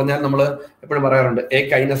 സ്റ്റ്യൂപ്പർ എന്ന് പറഞ്ഞാൽ നമ്മൾ എപ്പോഴും പറയാറുണ്ട് എ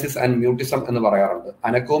കൈനസിസ് ആൻഡ് മ്യൂട്ടിസം എന്ന് പറയാറുണ്ട്.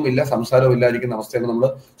 അനക്കവും ഇല്ല സംസാരവും ഇല്ലാതിരിക്കുന്ന അവസ്ഥയാണ് നമ്മൾ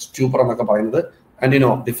സ്റ്റ്യൂപ്പർ എന്നൊക്കെ പറയുന്നത്. ആൻഡ്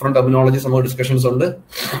ഡിഫറെന്റ് ടെർമിനോളജീസ് നമുക്ക് ഡിസ്കഷൻസ് ഉണ്ട്.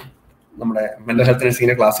 നമ്മുടെ മെന്റൽ ഹെൽത്ത്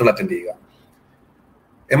നഴ്സിംഗിന്റെ ക്ലാസ്സുകൾ അറ്റൻഡ് ചെയ്യുക.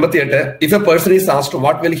 88. If a person is asked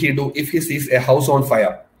what will he do if he sees a house on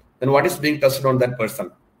fire, then what is being tested on that person?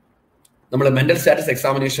 നമ്മൾ mental status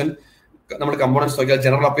examination നമ്മൾ components നോക്കിയാൽ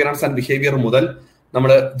general appearance and behaviour മുതൽ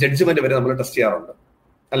നമ്മൾ judgement വരെ നമ്മൾ test ചെയ്യാറുണ്ട്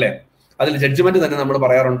അല്ലെ. അതിൽ ജഡ്ജ്മെന്റ് തന്നെ നമ്മൾ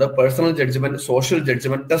പറയാറുണ്ട് personal judgement, social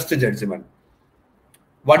judgement, test judgement.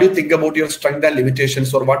 What you think about your strength and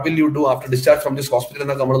limitations or what will you do after discharge from this hospital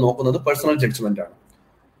എന്നൊക്കെ നമ്മൾ നോക്കുന്നത് പേഴ്സണൽ ജഡ്ജ്മെന്റ് ആണ്.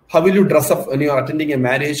 How will you dress up when you are attending a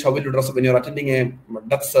marriage? How will you dress up when you are attending a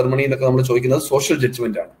death ceremony? എന്നൊക്കെ നമ്മൾ ചോദിക്കുന്നത് social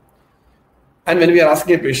judgement ആണ്. And when we are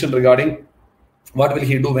asking a patient regarding what will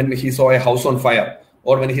he do when he saw a house on fire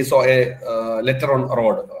or when he saw a letter on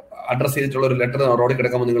road, address ചെയ്തിട്ടുള്ള ഒരു letter റോഡിൽ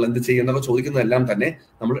കിടക്കുമ്പോൾ നിങ്ങൾ എന്ത് ചെയ്യും എന്നൊക്കെ ചോദിക്കുന്നതെല്ലാം തന്നെ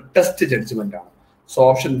നമ്മൾ ടെസ്റ്റ് ജഡ്ജ്മെന്റ് ആണ്. So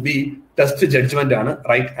option B, test judgement ആണ്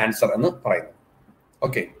റൈറ്റ് ആൻസർ എന്ന് പറയുന്നത്.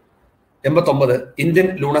 Okay. 89. Indian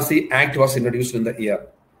lunacy act was introduced in the year.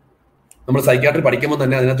 നമ്മൾ സൈക്യാട്രി പഠിക്കുമ്പോൾ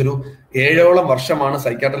തന്നെ അതിനകത്തൊരു 7ഓളം വർഷമാണ്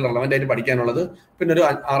സൈക്യാട്രി റെലവന്റ് ആയിട്ട് പഠിക്കാനുള്ളത്. പിന്നെ ഒരു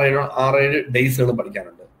 6-7 ഡേയ്സുകളും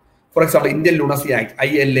പഠിക്കാനുണ്ട്. For example, Indian lunacy act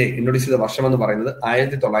ILA introduce ചെയ്ത വർഷം എന്ന് പറയുന്നത്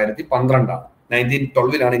 1912 ആണ്.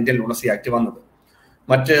 1912 ഇന്ത്യൻ ലൂണസി ആക്ട് വന്നത്.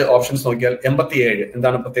 മറ്റ് ഓപ്ഷൻസ് നോക്കിയാൽ 87.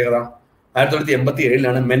 എന്താണ് പ്രത്യേകത?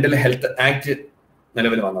 1987 മെന്റൽ ഹെൽത്ത് ആക്ട്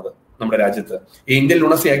നിലവിൽ വന്നത് നമ്മുടെ രാജ്യത്ത്. ഈ ഇന്ത്യൻ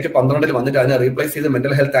ലൂണസി ആക്ട് 12 വന്നിട്ട് അതിനെ റീപ്ലേസ് ചെയ്ത്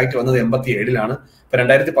മെന്റൽ ഹെൽത്ത് ആക്ട് വന്നത് 87. ഇപ്പൊ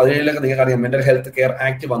 2017 നിങ്ങൾക്ക് അറിയാം മെന്റൽ ഹെൽത്ത് കെയർ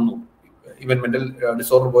ആക്ട് വന്നു. ഈവൻ മെന്റൽ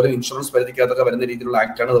ഡിസോർഡർ പോലും ഇൻഷുറൻസ് പരിധിക്കകത്തൊക്കെ വരുന്ന രീതിയിലുള്ള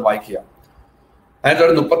ആക്ട് ആണ്. അത് വായിക്കുക.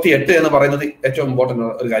 1938 എന്ന് പറയുന്നത് ഏറ്റവും ഇമ്പോർട്ടന്റ്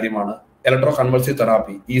ഒരു കാര്യമാണ്. Electro convulsive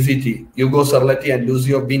therapy, ECT, Hugo സെർലറ്റി and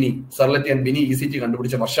ലൂസിയോ Bini. സെർലറ്റി and Bini ECT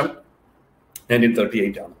കണ്ടുപിടിച്ച വർഷം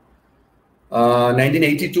 1938 ആണ്.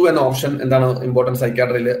 1982 എന്ന ഓപ്ഷൻ എന്താണ് important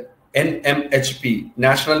സൈക്യാട്രിയിൽ? NMHP,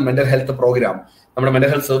 national mental health programme. നമ്മുടെ mental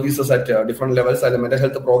health services at different levels അതിൽ മെന്റൽ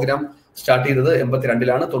ഹെൽത്ത് പ്രോഗ്രാം സ്റ്റാർട്ട് ചെയ്തത്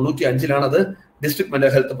 82 95 അത് ഡിസ്ട്രിക്ട് മെന്റൽ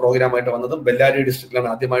ഹെൽത്ത് പ്രോഗ്രാം ആയിട്ട് വന്നതും ബെല്ലാരി ഡിസ്ട്രിക്റ്റിലാണ്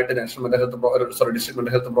ആദ്യമായിട്ട് national mental health district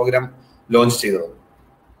mental health programme launch ചെയ്തത്.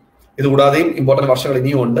 ഇതുകൂടാതെയും ഇമ്പോർട്ടന്റ് വർഷങ്ങൾ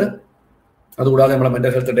ഇനിയും ഉണ്ട്. അതുകൂടാതെ നമ്മുടെ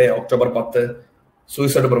mental health day October 10,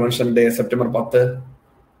 suicide prevention day September 10,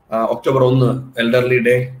 October 1 elderly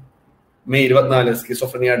day, May 24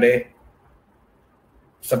 സ്കിസോഫ്രനിയ day,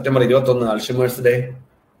 September 21 Alzheimer's day,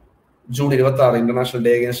 June 26 international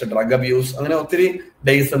day against drug abuse. അങ്ങനെ ഒത്തിരി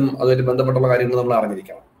ഡേയ്സും അതുമായിട്ട് ബന്ധപ്പെട്ടുള്ള കാര്യങ്ങൾ നമ്മൾ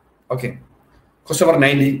അറിഞ്ഞിരിക്കണം. Okay. Question number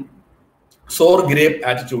 90. Sour grape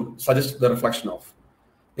attitude suggests the reflection of.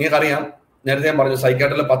 നിങ്ങൾക്കറിയാം, നേരത്തെ ഞാൻ പറഞ്ഞു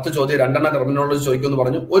സൈക്യാട്രിയിലെ 10 ചോദ്യം 2 ടെർമിനോളജി ചോദിക്കുമെന്ന്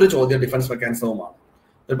പറഞ്ഞു. ഒരു ചോദ്യം ഡിഫൻസ് മെക്കാനിസവുമാണ്.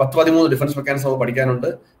 ഒരു 10-13 ഡിഫൻസ് മെക്കാനിസം പഠിക്കാനുണ്ട്.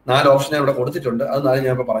 4 ഓപ്ഷൻ ഞാൻ ഇവിടെ കൊടുത്തിട്ടുണ്ട്. അത് 4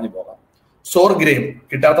 ഞാൻ ഇപ്പോൾ പറഞ്ഞു പോകാം. സോർ ഗ്രേപ്പ്,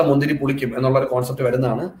 കിട്ടാത്ത മുന്തിരി പുളിക്കും എന്നുള്ള ഒരു കോൺസെപ്റ്റ്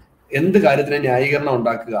വരുന്നതാണ്. എന്ത് കാര്യത്തിന് ന്യായീകരണം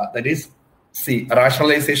ഉണ്ടാക്കുക, ദാറ്റ് ഈസ് സി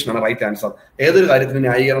റാഷണലൈസേഷൻ ആണ് റൈറ്റ് ആൻസർ. ഏതൊരു കാര്യത്തിന്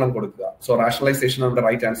ന്യായീകരണം കൊടുക്കുക. സോ റാഷണലൈസേഷൻ ആണ്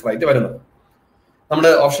റൈറ്റ് ആൻസർ ആയിട്ട് വരുന്നത്.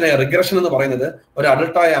 നമ്മുടെ ഓപ്ഷൻ എ റിഗ്രഷൻ എന്ന് പറയുന്നത് ഒരു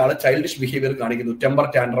അഡൾട്ടായ ആള് ചൈൽഡിഷ് ബിഹേവിയർ കാണിക്കുന്നു, ടെമ്പർ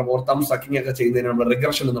ടാൻഡ്രം ഓർ തം സക്കിങ് ഒക്കെ ചെയ്യുന്നതിന് നമ്മൾ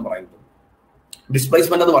റിഗ്രഷൻ എന്ന് പറയുന്നത്.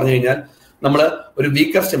 ഡിസ്പ്ലേസ്മെന്റ് എന്ന് പറഞ്ഞു കഴിഞ്ഞാൽ നമ്മൾ ഒരു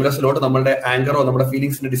വീക്കർ സ്റ്റിമുലസിലോട്ട് നമ്മുടെ ആങ്കറോ നമ്മുടെ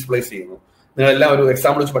ഫീലിംഗ്സിനെ ഡിസ്പ്ലേസ് ചെയ്യുന്നു. നിങ്ങളെല്ലാം ഒരു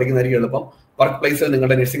എക്സാമ്പിൾ വെച്ച് പഠിക്കുന്നതായിരിക്കും എളുപ്പം. വർക്ക് പ്ലേസിൽ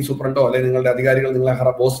നിങ്ങളുടെ നഴ്സിംഗ് സൂപ്രണ്ടോ അല്ലെങ്കിൽ നിങ്ങളുടെ അധികാരികൾ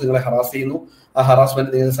ബോസ് നിങ്ങളെ ഹറാസ് ചെയ്യുന്നു. ആ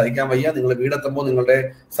ഹറാസ്മെന്റ് നിങ്ങൾക്ക് സഹിക്കാൻ വയ്യ. നിങ്ങൾ വീടെത്തുമ്പോൾ നിങ്ങളുടെ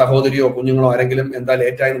സഹോദരിയോ കുഞ്ഞുങ്ങളോ ആരെങ്കിലും എന്താ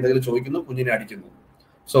ലേറ്റായി എന്തെങ്കിലും ചോദിക്കുന്നു, കുഞ്ഞിനെ അടിക്കുന്നു.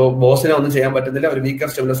 സോ ബോസിനെ ഒന്നും ചെയ്യാൻ പറ്റുന്നില്ല. ഒരു വീക്കർ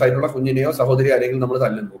സ്റ്റിമുലസ് ആയിട്ടുള്ള കുഞ്ഞിനെയോ സഹോദരിയോ ആരെങ്കിലും നമ്മൾ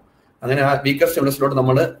തല്ലുന്നു. അങ്ങനെ ആ വീക്കർ സ്റ്റിമുലസിലോട്ട്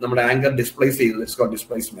നമ്മൾ നമ്മുടെ ആങ്കർ ഡിസ്പ്ലേസ് ചെയ്യുന്നു. It's called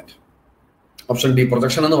displacement. Option D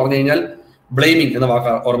projection എന്ന് പറഞ്ഞു കഴിഞ്ഞാൽ ബ്ലെയിമിംഗ് എന്ന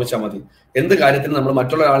വാക്ക് ഓർമ്മിച്ചാൽ മതി. എന്ത് കാര്യത്തിനും നമ്മൾ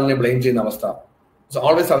മറ്റുള്ള ആളിനെ ബ്ലെയിം ചെയ്യുന്ന അവസ്ഥ. So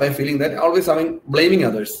always having feeling that always having blaming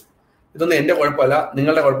others. ഇതൊന്നും എന്റെ കുഴപ്പമല്ല,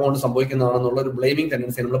 നിങ്ങളുടെ കുഴപ്പം കൊണ്ട് സംഭവിക്കുന്നതാണെന്നുള്ള ഒരു ബ്ലെയിമിംഗ്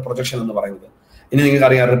ടെൻഡൻസി നമ്മൾ പ്രൊജക്ഷൻ എന്ന് പറയുന്നത്. ഇനി നിങ്ങൾക്ക്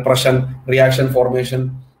അറിയാം റിപ്രഷൻ, റിയാക്ഷൻ ഫോർമേഷൻ,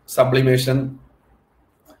 സബ്ലിമേഷൻ,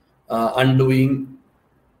 അൺഡൂയിങ്.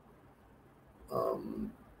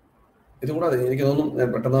 ഇതുകൂടാതെ എനിക്ക്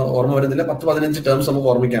തോന്നുന്നു പെട്ടെന്ന് ഓർമ്മ വരുന്നില്ല. 10-15 ടേംസ് നമുക്ക്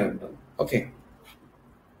ഓർമ്മിക്കാനുണ്ട്. Okay,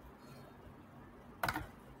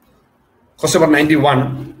 question number 91.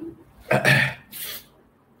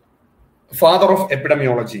 Father of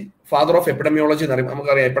epidemiology. Father of epidemiology എന്ന് പറയുമ്പോൾ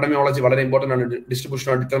നമുക്കറിയാം എപ്പിഡമിയോളജി വളരെ ഇമ്പോർട്ടന്റ് ആണ്. Distribution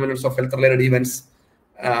of ഡിറ്റർമിനൻറ്റ്സ് of health related events,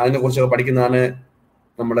 അതിനെ കുറിച്ച് പഠിക്കുന്നതാണ്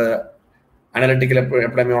നമ്മുടെ analytical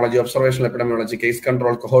epidemiology, observational epidemiology, case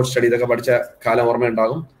control, കൊഹോർട്ട് study. ഇതൊക്കെ പഠിച്ച കാലം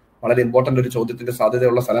ഓർമ്മയുണ്ടാകും. വളരെ ഇമ്പോർട്ടന്റ് ഒരു ചോദ്യത്തിന്റെ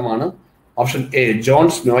സാധ്യതയുള്ള സ്ഥലമാണ്. Option A John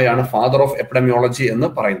സ്നോയാണ് father of epidemiology എന്ന്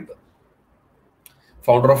പറയുന്നത്.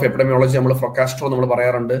 ഫൗണ്ടർ ഓഫ് എപ്പിഡമിയോളജി നമ്മൾ ഫ്രൊക്കാസ്ട്രോ നമ്മൾ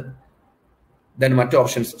പറയാറുണ്ട്. ദെൻ മറ്റു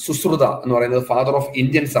ഓപ്ഷൻസ് സുശ്രുത എന്ന് പറയുന്നത് father of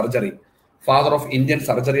Indian surgery. Father of Indian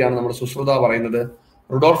സർജറിയാണ് നമ്മൾ സുശ്രുത പറയുന്നത്.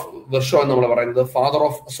 റുഡോൾഫ് വിർഷോ എന്ന് നമ്മൾ പറയുന്നത് ഫാദർ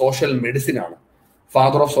ഓഫ് സോഷ്യൽ മെഡിസിൻ ആണ്.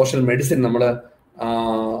 ഫാദർ ഓഫ് സോഷ്യൽ മെഡിസിൻ നമ്മൾ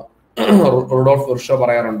റുഡോൾഫ് വിർഷോ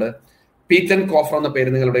പറയാറുണ്ട്. പീറ്റൻ കോഫർ എന്ന പേര്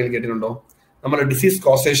നിങ്ങൾ എവിടെയെങ്കിലും കേട്ടിട്ടുണ്ടോ? നമ്മൾ ഡിസീസ്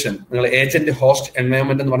കോസേഷൻ, നിങ്ങൾ ഏജന്റ് ഹോസ്റ്റ്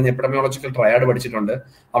എൻവയോൺമെന്റ് എന്ന് പറഞ്ഞ എപ്പിഡമിയോളജിക്കൽ ട്രയാഡ് പഠിച്ചിട്ടുണ്ട്.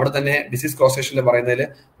 അവിടെ തന്നെ ഡിസീസ് കോസേഷനിൽ പറയുന്നതിൽ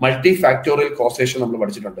മൾട്ടി ഫാക്ടോറിയൽ കോസേഷൻ നമ്മൾ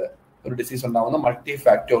പഠിച്ചിട്ടുണ്ട്. ഒരു ഡിസീസ് ഉണ്ടാവുന്ന മൾട്ടി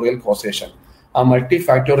ഫാക്ടോറിയൽ കോസേഷൻ. ആ മൾട്ടി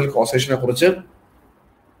ഫാക്ടോറിയൽ കോസേഷനെ കുറിച്ച്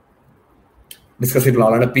ഡിസ്കസ് ചെയ്തിട്ടുള്ള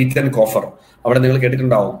ആളാണ് പീറ്റൻ കോഫർ. അവിടെ നിങ്ങൾ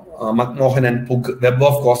കേട്ടിട്ടുണ്ടാവും McMahon and പുഗ്, web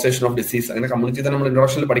of causation of disease. അങ്ങനെ കമ്മ്യൂണിറ്റി തന്നെ നമ്മൾ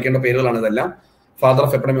ഇൻട്രോഡക്ഷനിൽ പഠിക്കേണ്ട പേരുകളാണ് ഇതെല്ലാം. Father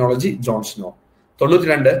of epidemiology John snow.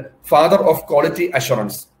 92 father of quality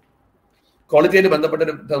assurance. ക്വാളിറ്റിയായിട്ട് ബന്ധപ്പെട്ട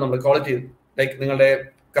നമ്മൾ ക്വാളിറ്റി ലൈക്ക് നിങ്ങളുടെ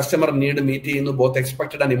കസ്റ്റമർ നീഡ് മീറ്റ് ചെയ്യുന്നു, both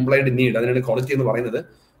expected and implied need. അതിനാണ് ക്വാളിറ്റി എന്ന് പറയുന്നത്.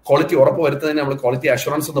 ക്വാളിറ്റി ഉറപ്പ് വരുത്തുന്നതിന് നമ്മൾ ക്വാളിറ്റി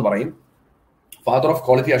അഷുറൻസ് എന്ന് പറയും. ഫാദർ ഓഫ്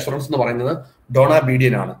ക്വാളിറ്റി അഷുറൻസ് എന്ന് പറയുന്നത് ഡോണ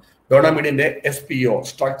ബീഡിയൻ ആണ്. Donna ബീഡിയന്റെ SPO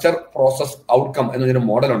structure process outcome എന്നൊരു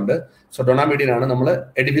മോഡൽ ഉണ്ട്. സോ ഡോണ ബീഡിയൻ ആണ് നമ്മൾ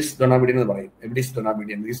എഡിബിസ് ഡോണ ബീഡിയൻ എന്ന് പറയും. എഡിബിസ് Donna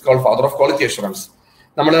ബീഡിയൻ is called father of quality assurance.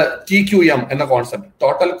 നമ്മൾ TQM എന്ന കോൺസെപ്റ്റ്,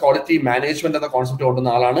 ടോട്ടൽ ക്വാളിറ്റി മാനേജ്മെന്റ് എന്ന കോൺസെപ്റ്റ് കൊണ്ടുവന്ന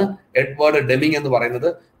ആളാണ് എഡ്വേർഡ് ഡെമിങ് എന്ന് പറയുന്നത്.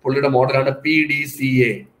 പുള്ളിയുടെ മോഡലാണ്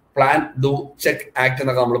PDCA, plan do check act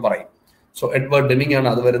എന്നൊക്കെ നമ്മൾ പറയും. സോ എഡ്വേർഡ് ഡെമിങ് ആണ്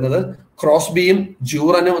അത് വരുന്നത്. ക്രോസ്ബിയും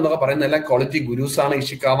ജൂറനും എന്നൊക്കെ പറയുന്ന എല്ലാം ക്വാളിറ്റി ഗുരൂസ് ആണ്.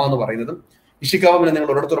 ഇഷിക്കാവ എന്ന് പറയുന്നതും. ഇഷിക്കാവ പിന്നെ നിങ്ങൾ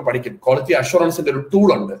ഒരിടത്തോടെ പഠിക്കും. ക്വാളിറ്റി അഷുറൻസിന്റെ ഒരു ടൂൾ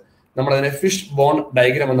ഉണ്ട്, നമ്മൾ അതിനെ ഫിഷ് ബോൺ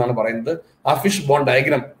ഡയഗ്രാം എന്നാണ് പറയുന്നത്. ആ ഫിഷ് ബോൺ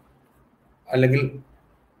ഡയഗ്രാം അല്ലെങ്കിൽ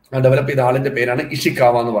ഡെവലപ്പ് ചെയ്ത ആളിന്റെ പേരാണ്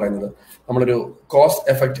ഇഷിക്കാവ എന്ന് പറയുന്നത്. നമ്മളൊരു കോസ്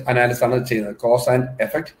എഫക്ട് അനാലിസിസ് ആണ് ചെയ്യുന്നത്. Cause and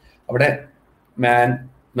effect. അവിടെ മാൻ,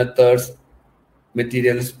 മെത്തേഡ്സ്,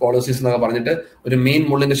 മെറ്റീരിയൽസ്, പോളിസീസ് എന്നൊക്കെ പറഞ്ഞിട്ട് ഒരു മീൻ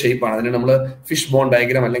മുള്ളിന്റെ ഷേപ്പാണ്. അതിന് നമ്മൾ ഫിഷ് ബോൺ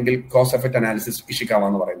ഡയഗ്രാം അല്ലെങ്കിൽ കോസ് എഫക്ട് അനാലിസിസ് ഇഷിക്കാവ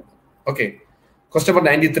എന്ന് പറയുന്നത്. Okay, question number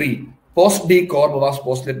 93 post D കോർബ് was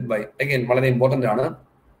പോസ്റ്റ്ലേറ്റഡ് by. Again വളരെ ഇമ്പോർട്ടന്റ് ആണ്.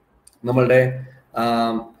 നമ്മളുടെ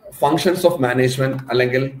ഫങ്ഷൻസ് ഓഫ് മാനേജ്മെന്റ്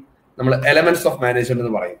അല്ലെങ്കിൽ നമ്മൾ എലമെന്റ്സ് ഓഫ് മാനേജ്മെന്റ്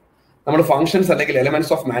എന്ന് പറയും. നമ്മൾ ഫങ്ഷൻസ് അല്ലെങ്കിൽ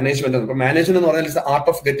എലമെന്റ്സ് ഓഫ് മാനേജ്മെന്റ്. മാനേജ്മെന്റ് എന്ന് പറഞ്ഞാൽ art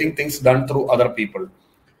of getting things done through other people.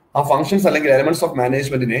 ആ ഫങ്ഷൻസ് അല്ലെങ്കിൽ എലമെന്റ്സ് ഓഫ്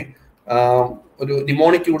മാനേജ്മെന്റിനെ ഒരു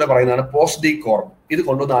നിമോണിക്കിലൂടെ പറയുന്നതാണ് പോസ്റ്റ് ഡി കോർബ്. ഇത്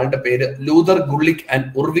കൊണ്ടുവന്ന ആളുടെ പേര് ലൂതർ ഗുള്ളിക് ആൻഡ്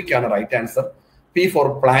ഉർവിക് ആണ് right answer. P four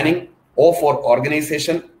planning, O four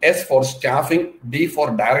organisation, S four staffing, D four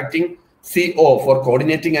directing, CO four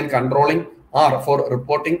coordinating and controlling, R four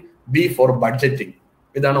reporting, B four budgeting.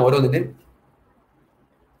 ഇതാണ് ഓരോന്നിന്റെയും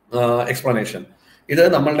എക്സ്പ്ലനേഷൻ. ഇത്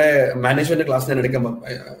നമ്മളുടെ മാനേജ്മെന്റ് ക്ലാസ് ഞാൻ എടുക്കുമ്പോൾ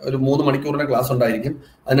ഒരു 3 മണിക്കൂറിന്റെ ക്ലാസ് ഉണ്ടായിരിക്കും.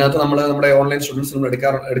 അതിനകത്ത് നമ്മൾ നമ്മുടെ ഓൺലൈൻ സ്റ്റുഡൻസിന്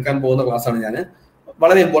എടുക്കാൻ പോകുന്ന ക്ലാസ്സാണ് ഞാൻ.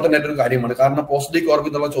 വളരെ ഇമ്പോർട്ടന്റ് ആയിട്ടൊരു കാര്യമാണ്. കാരണം പോസ്റ്റ് ഡി കോർബ്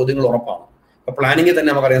എന്നുള്ള ചോദ്യങ്ങൾ ഉറപ്പാണ്. അപ്പൊ പ്ലാനിംഗ് തന്നെ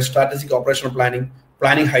നമുക്കറിയാം, സ്ട്രാറ്റജിക് ഓപ്പറേഷണൽ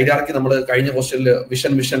പ്ലാനിംഗ് ഹൈറാർക്കി നമ്മൾ കഴിഞ്ഞ ക്വസ്റ്റ്യനിൽ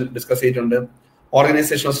വിഷൻ ഡിസ്കസ് ചെയ്തിട്ടുണ്ട്.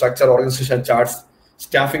 Organisational structure, organisation charts,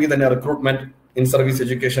 staffing തന്നെ recruitment, in service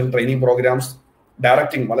education, training programmes,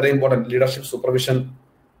 directing വളരെ ഇമ്പോർട്ടന്റ്, ലീഡർഷിപ്പ്, സൂപ്പർവിഷൻ,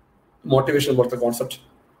 മോട്ടിവേഷൻ പോലത്തെ കോൺസെപ്റ്റ്,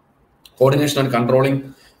 കോർഡിനേഷൻ ആൻഡ് കൺട്രോളിംഗ്.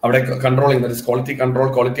 അവിടെ controlling quality control,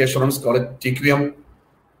 quality assurance, TQM,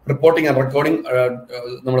 reporting and recording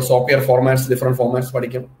നമ്മുടെ software formats, different formats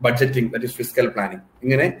പഠിക്കും. Budgeting, that is fiscal planning.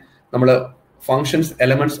 ഇങ്ങനെ നമ്മൾ functions,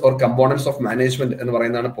 elements or components of management എന്ന്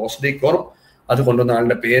പറയുന്നതാണ് post D core. അത് കൊണ്ടുവന്ന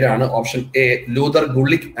ആളുടെ പേരാണ് ഓപ്ഷൻ എ ലൂതർ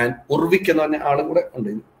ഗുള്ളിക് ആൻഡ് ഉർവിക് എന്ന് പറഞ്ഞ ആളും കൂടെ ഉണ്ട്.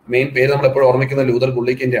 മെയിൻ പേര് നമ്മൾ എപ്പോഴും ഓർമ്മിക്കുന്ന ലൂതർ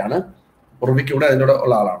ഗുള്ളിക്കിന്റെ ആണ്. ഉർവിക് കൂടെ അതിനോട്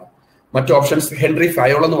ഉള്ള ആളാണ്. മറ്റു ഓപ്ഷൻസ് ഹെൻറി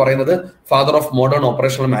ഫയോൾ എന്ന് പറയുന്നത് father of modern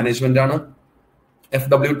operational management ആണ്.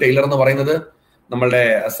 FW ടൈലർ എന്ന് പറയുന്നത് നമ്മളുടെ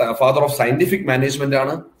ഫാദർ ഓഫ് സയന്റിഫിക് മാനേജ്മെന്റ്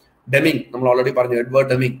ആണ്. ഡെമിങ് നമ്മൾ ഓൾറെഡി പറഞ്ഞു, എഡ്വേർഡ്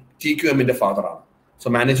ഡെമിങ് TQMന്റെ ഫാദർ ആണ്. സോ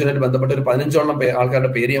മാനേജ്മെന്റുമായി ബന്ധപ്പെട്ട് ഒരു 15ഓളം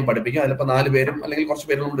ആൾക്കാരുടെ പേര് ഞാൻ പഠിപ്പിക്കും. അതിലിപ്പോൾ 4 പേരും അല്ലെങ്കിൽ കുറച്ച്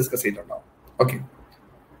പേരും നമ്മൾ ഡിസ്കസ് ചെയ്തിട്ടുണ്ടാവും. Okay.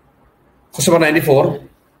 Question number 94.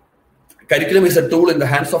 Curriculum is a tool in the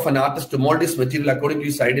hands of an artist to mold his material according to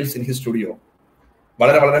his ideals in his studio.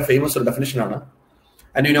 വളരെ വളരെ ഫേമസ് ഒരു ഡെഫിനിഷൻ ആണ്.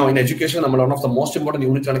 And you know in education നമ്മൾ one of the most important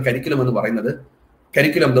unit ആണ് curriculum എന്ന് പറയുന്നത്.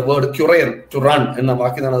 Curriculum, the word ക്യൂറയർ, to run എന്ന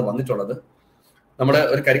വാക്കിൽ നിന്നാണ് അത് വന്നിട്ടുള്ളത്. നമ്മുടെ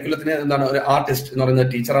ഒരു കരിക്കുലത്തിന് എന്താണ്, ഒരു ആർട്ടിസ്റ്റ് എന്ന് പറയുന്നത്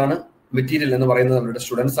ടീച്ചറാണ്, മെറ്റീരിയൽ എന്ന് പറയുന്നത് നമ്മുടെ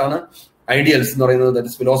സ്റ്റുഡൻസ് ആണ്, ഐഡിയൽസ് എന്ന് പറയുന്നത്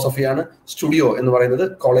ദാറ്റ് ഇസ് ഫിലോസഫിയാണ്, സ്റ്റുഡിയോ എന്ന് പറയുന്നത്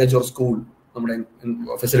കോളേജ് ഓർ സ്കൂൾ നമ്മുടെ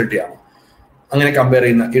ഫെസിലിറ്റിയാണ്. അങ്ങനെ കമ്പയർ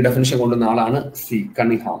ചെയ്യുന്ന ഈ ഡെഫിനിഷൻ കൊണ്ടുവന്ന ആളാണ് സി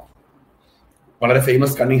കണ്ണിങ്ഹാം. വളരെ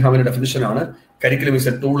ഫേമസ് കണ്ണിങ്ഹാമിന്റെ ഡെഫിനിഷൻ ആണ് curriculum is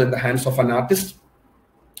A tool in the hands of an artist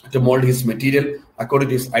to mould his material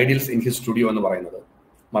according to his ideals in his studio എന്ന് പറയുന്നത്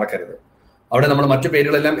മറക്കരുത്. അവിടെ നമ്മൾ മറ്റു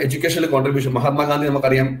പേരുകളെല്ലാം എഡ്യൂക്കേഷനിൽ കോൺട്രിബ്യൂഷൻ. മഹാത്മാഗാന്ധി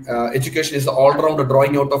നമുക്കറിയാം, education is all round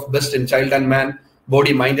drawing out of best in child and man,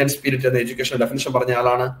 body, mind and spirit എന്ന education definition പറഞ്ഞ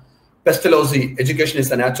ആളാണ്. Pestalozzi, education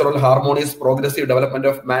is A natural harmonious progressive development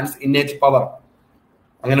of man's innate power,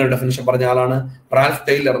 അങ്ങനെ ഒരു definition പറഞ്ഞ ആളാണ്. Ralph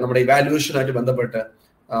Taylor നമ്മുടെ ഇവാലുവേഷനുമായിട്ട് ബന്ധപ്പെട്ട്,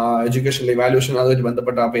 എഡ്യൂക്കേഷനിലെ evaluation അതുമായിട്ട്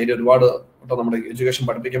ബന്ധപ്പെട്ട ആ പേര് ഒരുപാട് നമ്മുടെ എഡ്യൂക്കേഷൻ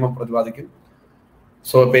പഠിപ്പിക്കുമ്പോൾ പ്രതിപാദിക്കും.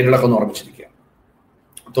 സോ പേരുകളൊക്കെ ഒന്ന് ഓർമ്മിച്ചിരിക്കുക.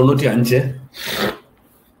 95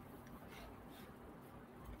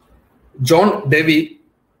 John Devy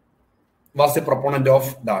was A proponent of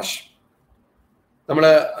dash. നമ്മൾ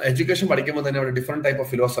എഡ്യൂക്കേഷൻ പഠിക്കുമ്പോൾ തന്നെ അവിടെ ഡിഫറെന്റ് ടൈപ്പ് ഓഫ്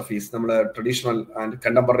ഫിലോസഫീസ്, നമ്മൾ ട്രഡീഷണൽ ആൻഡ്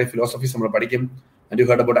കണ്ടംപററി ഫിലോസഫീസ് നമ്മൾ പഠിക്കും. And you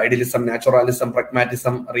heard about idealism, naturalism,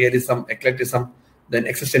 pragmatism, realism, eclecticism, then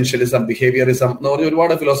existentialism, behaviorism എന്ന് പറഞ്ഞ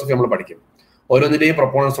ഒരുപാട് ഫിലോസഫി നമ്മൾ പഠിക്കും. ഓരോന്നിന്റെയും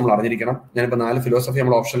പ്രൊപ്പോണൻസ് നമ്മൾ അറിഞ്ഞിരിക്കണം. ഞാനിപ്പോൾ 4 ഫിലോസഫി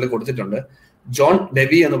നമ്മൾ ഓപ്ഷനിൽ കൊടുത്തിട്ടുണ്ട്. ജോൺ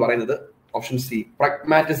ഡെവി എന്ന് പറയുന്നത് ഓപ്ഷൻ സി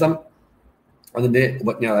പ്രഗ്മാറ്റിസം അതിന്റെ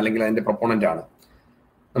ഉപജ്ഞാത അല്ലെങ്കിൽ അതിന്റെ പ്രൊപ്പോണന്റ് ആണ്.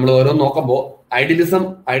 നമ്മൾ ഓരോന്ന് നോക്കുമ്പോൾ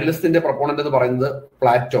ഐഡിയലിസത്തിന്റെ പ്രൊപ്പോണന്റ് എന്ന് പറയുന്നത്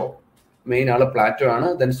പ്ലാറ്റോ, മെയിൻ ആള് പ്ലാറ്റോ ആണ്.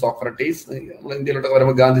 ദെൻ സോക്രട്ടീസ്, നമ്മൾ ഇന്ത്യയിലോട്ടൊക്കെ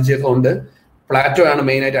വരുമ്പോൾ ഗാന്ധിജിയൊക്കെ ഉണ്ട്. പ്ലാറ്റോ ആണ്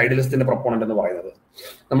മെയിൻ ആയിട്ട് ഐഡിയലിസത്തിന്റെ പ്രൊപ്പോണന്റ് എന്ന് പറയുന്നത്.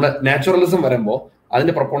 നമ്മൾ നാച്ചുറലിസം വരുമ്പോൾ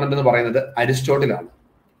അതിന്റെ പ്രൊപ്പോണന്റ് എന്ന് പറയുന്നത് അരിസ്റ്റോട്ടിൽ ആണ്.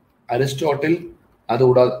 അരിസ്റ്റോട്ടിൽ,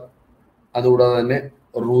 അതുകൂടാതെ തന്നെ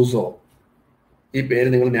റൂസോ. ഈ പേര്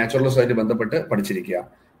നിങ്ങൾ നാച്ചുറലിസമായിട്ട് ബന്ധപ്പെട്ട് പഠിച്ചിരിക്കുക,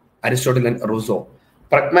 അരിസ്റ്റോട്ടിൽ ആൻഡ് റൂസോ.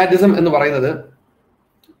 പ്രഗ്മാറ്റിസം എന്ന് പറയുന്നത്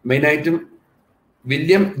മെയിനായിട്ടും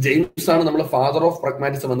വില്യം ജെയിംസ് ആണ് നമ്മൾ ഫാദർ ഓഫ്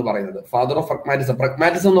പ്രഗ്മാറ്റിസം എന്ന് പറയുന്നത്. ഫാദർ ഓഫ്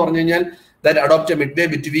പ്രഗ്മാറ്റിസം എന്ന് പറഞ്ഞു കഴിഞ്ഞാൽ that adopt A Midway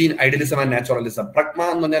between idealism and naturalism. പ്രഗ്മ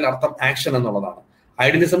എന്ന് പറഞ്ഞാൽ അർത്ഥം ആക്ഷൻ എന്നുള്ളതാണ്.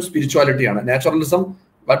 ഐഡിയലിസം സ്പിരിച്വാലിറ്റി ആണ്. നാച്ചുറലിസം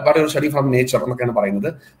സ്റ്റഡി ഫ്രം നേച്ചർ എന്നൊക്കെയാണ് പറയുന്നത്.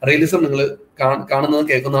 റിയലിസം നിങ്ങൾ കാണുന്നത്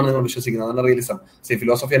കേൾക്കുന്നതാണ് നിങ്ങൾ വിശ്വസിക്കുന്നത്, അതാണ് റിയലിസം.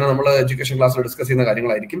 ഫിലോസഫി ആണ് നമ്മൾ എഡ്യൂക്കേഷൻ ക്ലാസ്സിൽ ഡിസ്കസ് ചെയ്യുന്ന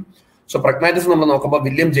കാര്യങ്ങളായിരിക്കും. സോ പ്രഗ്മാറ്റിസം നമ്മൾ നോക്കുമ്പോൾ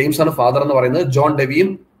വില്യം ജെയിംസ് ആണ് ഫാദർ എന്ന് പറയുന്നത്. ജോൺ ഡെവിയും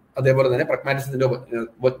അതേപോലെ തന്നെ പ്രഗ്മാറ്റിസത്തിന്റെ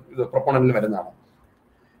പ്രൊപ്പോണന്റിൽ വരുന്നതാണ്.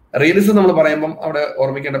 റിയലിസം നമ്മൾ പറയുമ്പം അവിടെ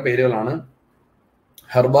ഓർമ്മിക്കേണ്ട പേരുകളാണ്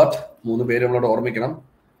ഹെർബർട്ട്. 3 പേര് നമ്മളോട് ഓർമ്മിക്കണം.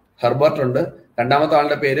 ഹെർബർട്ട് ഉണ്ട്. രണ്ടാമത്തെ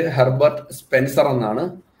ആളുടെ പേര് ഹെർബർട്ട് സ്പെൻസർ എന്നാണ്.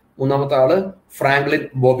 മൂന്നാമത്തെ ആള് ഫ്രാങ്ക്ലിൻ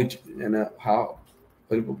ബോബിറ്റ്. ഞാൻ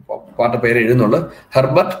ഒരു പാട്ട പേര് എഴുതുന്നുള്ളൂ.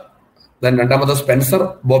 ഹെർബർട്ട്, ദെൻ രണ്ടാമത്തെ സ്പെൻസർ,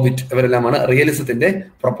 ബോബിറ്റ്. ഇവരെല്ലാമാണ് റിയലിസത്തിന്റെ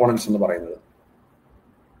പ്രൊപ്പോണൻസ് എന്ന് പറയുന്നത്.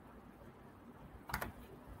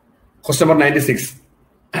 Question number 96.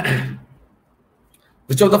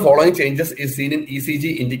 Which of the following changes is seen in ECG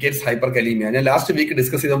indicates hyperkalemia? ഞാൻ ലാസ്റ്റ് വീക്ക്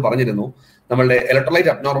ഡിസ്കസ് ചെയ്തപ്പോൾ പറഞ്ഞിരുന്നു നമ്മളുടെ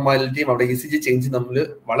ഇലക്ട്രോലൈറ്റ് അബ്നോർമാലിറ്റിയും അവിടെ ECG ചേഞ്ച് നമ്മൾ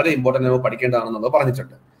വളരെ ഇമ്പോർട്ടന്റ് നമ്മൾ പഠിക്കേണ്ടതാണെന്നുള്ളത്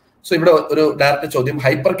പറഞ്ഞിട്ടുണ്ട്. സോ ഇവിടെ ഒരു ഡയറക്റ്റ് ചോദ്യം,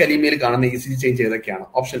 ഹൈപ്പർ കലീമിയയിൽ കാണുന്ന ECG ചേഞ്ച് ഏതൊക്കെയാണ്?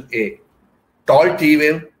 Option A toll T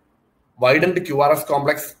wave, widened QRS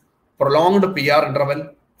complex, prolonged PR interval,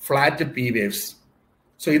 flat P waves.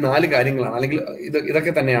 So ഈ 4 കാര്യങ്ങളാണ്, അല്ലെങ്കിൽ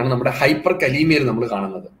ഇതൊക്കെ തന്നെയാണ് നമ്മുടെ ഹൈപ്പർ കലീമിയയിൽ നമ്മൾ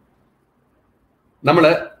കാണുന്നത്.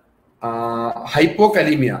 നമ്മള്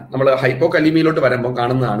ഹൈപ്പോകലീമിയ, നമ്മൾ ഹൈപ്പോകലീമിയയിലോട്ട് വരുമ്പോൾ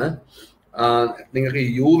കാണുന്നതാണ് നിങ്ങൾക്ക്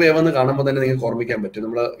യു വേവ് എന്ന് കാണുമ്പോൾ തന്നെ നിങ്ങൾക്ക് ഓർമ്മിക്കാൻ പറ്റും.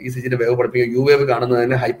 നമ്മൾ ECGയുടെ വേവ് പഠിപ്പിക്കുക, യു വേവ് കാണുന്നത്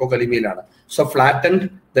തന്നെ ഹൈപ്പോകലീമിയയിലാണ്. So flattened,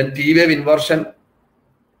 then T wave inversion,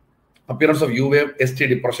 appearance of U wave, ST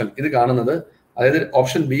depression, ഇത് കാണുന്നത്, അതായത്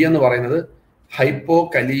ഓപ്ഷൻ ബി എന്ന് പറയുന്നത്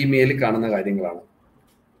ഹൈപ്പോകലീമിയയിൽ കാണുന്ന കാര്യങ്ങളാണ്.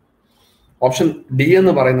 ഓപ്ഷൻ ഡി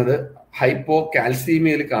എന്ന് പറയുന്നത് ഹൈപ്പോ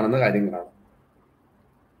കാൽസീമിയയിൽ കാണുന്ന കാര്യങ്ങളാണ്.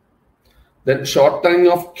 ദെൻ ഷോർട്ടനിങ്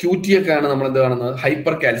ഓഫ് QT ഒക്കെയാണ് നമ്മൾ എന്ത് കാണുന്നത്,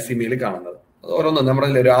 ഹൈപ്പർ കാൽസീമിയയിൽ കാണുന്നത്. ഓരോന്നും നമ്മുടെ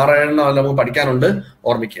ഒരു 6-7 നമുക്ക് പഠിക്കാനുണ്ട്,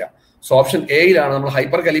 ഓർമ്മിക്കുക. സോ ഓപ്ഷൻ എയിലാണ് നമ്മൾ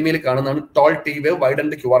ഹൈപ്പർ കലീമിയയിൽ കാണുന്നതാണ് toll T wave,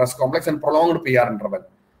 widened QRS complex and prolonged PR interval.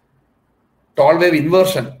 Toll wave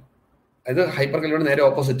inversion, അത് ഹൈപ്പർ കലീമിയുടെ നേരെ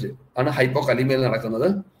ഓപ്പോസിറ്റ് ആണ് ഹൈപ്പോ കലീമിയയിൽ നടക്കുന്നത്.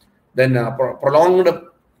 Then prolonged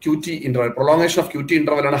QT interval, prolongation of QT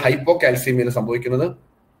interval ആണ് ഹൈപ്പോ കാൽസ്യമയിൽ സംഭവിക്കുന്നത്.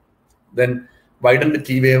 ദെൻ വൈഡൻഡ്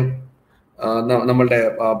T വേവ്, നമ്മളുടെ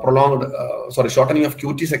shortening of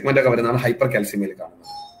QT segment ഒക്കെ വരുന്നതാണ് hyper കാൽസ്യമയിൽ കാണുന്നത്.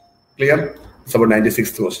 Clear? It's about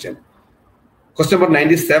 96th question. Question number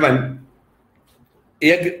 97.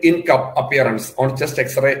 Egg in cup appearance on chest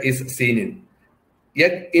X-ray is seen in.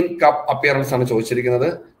 Egg in cup appearance ആണ് ചോദിച്ചിരിക്കുന്നത്.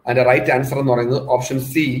 അതിന്റെ right answer എന്ന് പറയുന്നത് option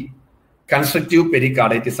C, constructive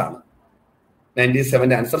pericarditis ആണ്.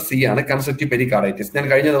 97ന്റെ answer C ആണ്, കൺസ്ട്രക്റ്റീവ് പെരികാർഡൈറ്റിസ്. ഞാൻ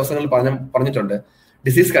കഴിഞ്ഞ ദിവസങ്ങളിൽ പറഞ്ഞിട്ടുണ്ട്,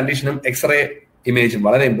 ഡിസീസ് കണ്ടീഷനും എക്സ്റേ ഇമേജും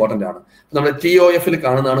വളരെ ഇമ്പോർട്ടന്റ് ആണ്. നമ്മുടെ TOF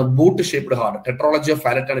കാണുന്നതാണ് boot shaped heart. Tetralogy of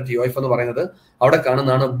ഫാലറ്റ് ആണ് TOF എന്ന് പറയുന്നത്. അവിടെ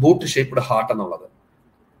കാണുന്നതാണ് ബൂട്ട് ഷേപ്ഡ് ഹാർട്ട് എന്നുള്ളത്.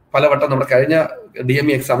 പലവട്ടം നമ്മുടെ കഴിഞ്ഞ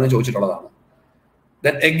DME എക്സാമിന് ചോദിച്ചിട്ടുള്ളതാണ്.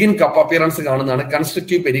 Then egg in cup appearance കാണുന്നതാണ്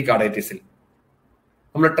കൺസ്ട്രക്റ്റീവ് പെരികാർഡൈറ്റിസിൽ.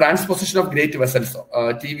 നമ്മൾ transposition of great vessels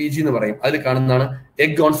TVG എന്ന് പറയും, അതിൽ കാണുന്നതാണ്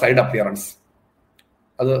എഗ് ഓൺ സൈഡ് അപ്പിയറൻസ്.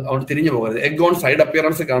 അത് അവിടെ തിരിഞ്ഞു പോകരുത്. എഗ് ഓൺ സൈഡ്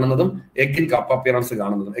അപ്പിയറൻസ് കാണുന്നതും എഗ് ഇൻ കപ്പ് അപ്പിയറൻസ്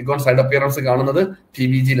കാണുന്നതും, എഗ് ഓൺ സൈഡ് അപ്പിയറൻസ് കാണുന്നത്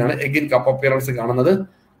TVGയിലാണ്, എഗ് ഇൻ കപ്പ് അപ്പിയറൻസ് കാണുന്നത്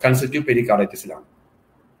constructive പെരികാർഡൈറ്റിസിലാണ്.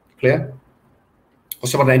 Clear?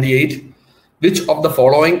 Question number 98. Which of the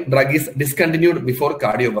following drug is discontinued before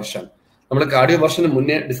കാർഡിയോവർഷൻ? നമ്മൾ കാർഡിയോവർഷന്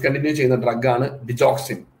മുന്നേ ഡിസ്കണ്ടിന്യൂ ചെയ്യുന്ന ഡ്രഗ് ആണ്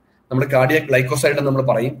ഡിജോക്സിൻ. നമ്മുടെ cardiac glycoside എന്ന് നമ്മൾ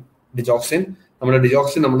പറയും ഡിജോക്സിൻ. നമ്മുടെ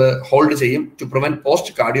ഡിജോക്സിൻ നമ്മൾ ഹോൾഡ് ചെയ്യും to prevent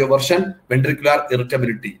post കാർഡിയോവർഷൻ ventricular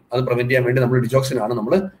irritability. അത് പ്രിവെന്റ് ചെയ്യാൻ വേണ്ടി നമ്മൾ ഡിജോക്സിൻ ആണ്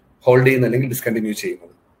നമ്മൾ ഹോൾഡ് ചെയ്യുന്നത് അല്ലെങ്കിൽ ഡിസ്കണ്ടിന്യൂ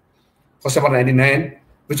ചെയ്യുന്നത്. Question number 99.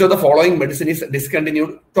 Which of the following medicine is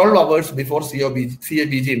discontinued 12 hours before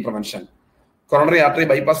CABG intervention? Coronary artery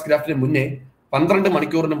bypass ഗ്രാഫ്റ്റിന് മുന്നേ 12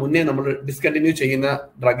 മണിക്കൂറിന് മുന്നേ നമ്മൾ ഡിസ്കണ്ടിന്യൂ ചെയ്യുന്ന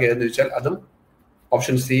ഡ്രഗ് ഏതെന്ന് ചോദിച്ചാൽ അതും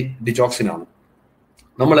ഓപ്ഷൻ സി ഡിജോക്സിൻ ആണ്.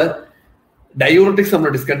 നമ്മൾ ഡയൂററ്റിക്സ് നമ്മൾ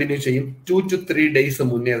ഡിസ്കണ്ടിന്യൂ ചെയ്യും 2 to 3 days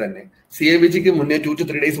മുന്നേ തന്നെ. CABGക്ക് മുന്നേ 2 to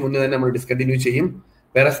 3 days മുന്നേ തന്നെ നമ്മൾ ഡിസ്കണ്ടിന്യൂ ചെയ്യും.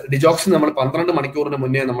 വേറെ ഡിജോക്സിൻ നമ്മൾ 12 മണിക്കൂറിന്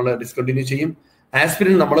മുന്നേ നമ്മൾ ഡിസ്കണ്ടിന്യൂ ചെയ്യും.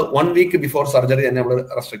 ആസ്പിരിൻ നമ്മൾ 1 week ബിഫോർ സർജറി തന്നെ നമ്മൾ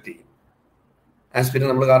റെസ്ട്രിക്ട് ചെയ്യും. ആസ്പിരിൻ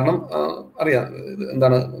നമ്മൾ കാരണം അറിയാം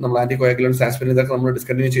എന്താണ്, നമ്മൾ ആന്റികോയാഗുലൻസ് ആസ്പിരിൻ ഇതൊക്കെ നമ്മൾ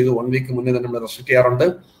ഡിസ്കണ്ടിന്യൂ ചെയ്ത് 1 week മുന്നേ തന്നെ നമ്മൾ റെസ്ട്രിക്ട് ചെയ്യാറുണ്ട്.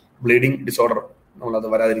 ബ്ലീഡിംഗ് ഡിസോർഡർ നമ്മൾ അത്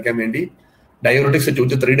വരാതിരിക്കാൻ വേണ്ടി. ഡയൂററ്റിക്സ് 2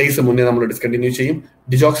 to 3 days മുന്നേ നമ്മൾ ഡിസ്കണ്ടിന്യൂ ചെയ്യും.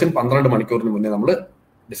 ഡിജോക്സിൻ 12 മണിക്കൂറിന് മുന്നേ നമ്മൾ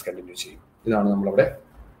ഡിസ്കണ്ടിന്യൂ ചെയ്യും. ഇതാണ് നമ്മളവിടെ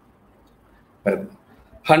വരുന്നത്.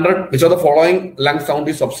 100. Which of the following lung sound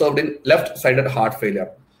is observed in left sided heart failure?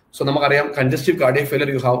 So നമുക്കറിയാം congestive cardiac failure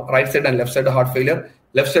you have right side and left side heart failure.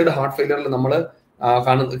 Left side heart ഫെയിലിയറിൽ നമ്മൾ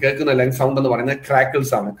കേൾക്കുന്ന ലങ് സൗണ്ട് എന്ന് പറയുന്നത്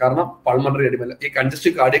crackles ആണ്. കാരണം pulmonary എഡിമയിൽ ഈ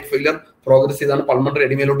congestive cardiac failure progress ചെയ്താണ് pulmonary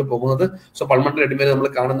എഡിമയിലോട്ട് പോകുന്നത്. സോ പൾമണറി എഡിമയിൽ നമ്മൾ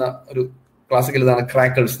കാണുന്ന ഒരു ക്ലാസിക്കൽ ഇതാണ്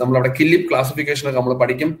ക്രാക്കിൾസ്. നമ്മൾ അവിടെ കില്ലിപ്പ് ക്ലാസിഫിക്കേഷൻ ഒക്കെ നമ്മൾ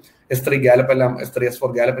പഠിക്കും. S3 ഗാലപ്പ് എല്ലാം S3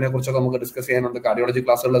 S4 ഗാലപ്പിനെ കുറിച്ചൊക്കെ നമുക്ക് ഡിസ്കസ് ചെയ്യാനുണ്ട്. കാർഡിയോളജി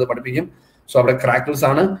ക്ലാസ്സുകളിൽ അത് പഠിപ്പിക്കും. സോ അവിടെ ക്രാക്കിൾസ്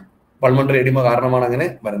ആണ്, പൾമണറി എഡിമ കാരണമാണ് അങ്ങനെ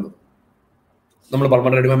വരുന്നത്. നമ്മൾ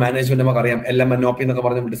പൾമണറി എഡിമ മാനേജ്മെന്റ് നമുക്ക് അറിയാം. LMNOP എന്നൊക്കെ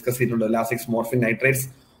പറഞ്ഞ് നമ്മൾ ഡിസ്കസ് ചെയ്തിട്ടുണ്ട്. Lasix, morphine, nitrates,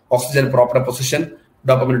 oxygen proper position,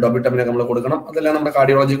 dopamine, ഡോബിറ്റമിനെ നമ്മൾ കൊടുക്കണം. അതെല്ലാം നമ്മുടെ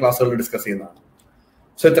കാർഡിയോളജി ക്ലാസ്സുകളിൽ ഡിസ്കസ് ചെയ്യുന്നതാണ്.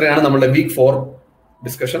 സോ ഇത്രയാണ് നമ്മുടെ വീക്ക് 4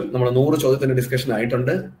 ഡിസ്കഷൻ. നമ്മൾ 100 ചോദ്യത്തിന്റെ ഡിസ്കഷൻ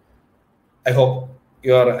ആയിട്ടുണ്ട്. I hope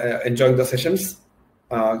you are enjoying the sessions.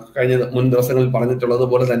 കഴിഞ്ഞ മുൻ ദിവസങ്ങളിൽ പറഞ്ഞിട്ടുള്ളത്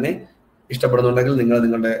പോലെ തന്നെ ഇഷ്ടപ്പെടുന്നുണ്ടെങ്കിൽ നിങ്ങൾ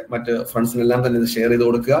നിങ്ങളുടെ മറ്റ് ഫ്രണ്ട്സിനെല്ലാം തന്നെ ഇത് ഷെയർ ചെയ്ത്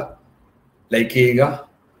കൊടുക്കുക, ലൈക്ക് ചെയ്യുക.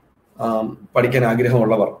 പഠിക്കാൻ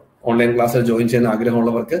ആഗ്രഹമുള്ളവർ, ഓൺലൈൻ ക്ലാസ്സിൽ ജോയിൻ ചെയ്യുന്ന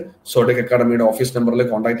ആഗ്രഹമുള്ളവർക്ക് സോഡിക് അക്കാഡമിയുടെ ഓഫീസ് നമ്പറിൽ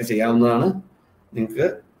കോൺടാക്ട് ചെയ്യാവുന്നതാണ്. നിങ്ങൾക്ക്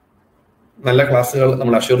നല്ല ക്ലാസ്സുകൾ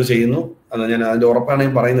നമ്മൾ അഷ്യൂർ ചെയ്യുന്നു. അത് ഞാൻ അതിന്റെ ഉറപ്പാണ്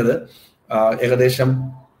ഞാൻ പറയുന്നത്. ഏകദേശം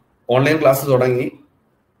ഓൺലൈൻ ക്ലാസ് തുടങ്ങി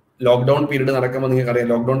ലോക്ക്ഡൌൺ പീരീഡ് നടക്കുമ്പോൾ നിങ്ങൾക്ക് അറിയാം,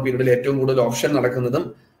 ലോക്ക്ഡൌൺ പീരീഡിൽ ഏറ്റവും കൂടുതൽ ഓപ്ഷൻ നടക്കുന്നതും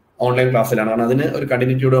ഓൺലൈൻ ക്ലാസ്സിലാണ്. കാരണം അതിന് ഒരു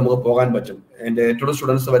കണ്ടിന്യൂറ്റിയോട് നമുക്ക് പോകാൻ പറ്റും. എൻ്റെ ഏറ്റവും കൂടുതൽ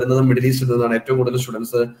സ്റ്റുഡൻസ് വരുന്നതും മിഡിൽ ഈസ്റ്റിൽ നിന്നാണ്. ഏറ്റവും കൂടുതൽ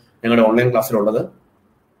സ്റ്റുഡൻസ് ഞങ്ങളുടെ ഓൺലൈൻ ക്ലാസ്സിലുള്ളത്.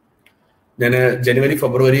 ഞാൻ ജനുവരി,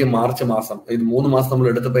 ഫെബ്രുവരി, മാർച്ച് മാസം, ഇത് 3 മാസം നമ്മൾ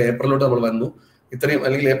എടുത്തപ്പോൾ ഏപ്രിലോട്ട് നമ്മൾ വന്നു. ഇത്രയും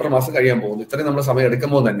അല്ലെങ്കിൽ ഏപ്രിൽ മാസം കഴിയാൻ പോകുന്നു. ഇത്രയും നമ്മൾ സമയം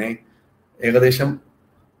എടുക്കുമ്പോൾ തന്നെ ഏകദേശം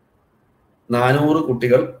 400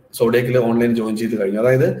 കുട്ടികൾ സോഡിയക്കിൽ ഓൺലൈൻ ജോയിൻ ചെയ്ത് കഴിഞ്ഞു.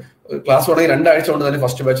 അതായത് ക്ലാസ് തുടങ്ങി 2 ആഴ്ച കൊണ്ട് തന്നെ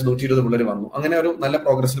ഫസ്റ്റ് ബാച്ച് 120 പിള്ളേർ വന്നു. അങ്ങനെ ഒരു നല്ല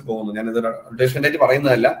പ്രോഗ്രസ്സിൽ പോകുന്നു. ഞാനിത് അഡ്വർടൈസ്മെന്റ് ആയിട്ട്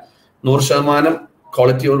പറയുന്നതല്ല, 100%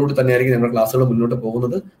 ക്വാളിറ്റിയോടുകൂടി തന്നെയായിരിക്കും നമ്മുടെ ക്ലാസ്സുകൾ മുന്നോട്ട്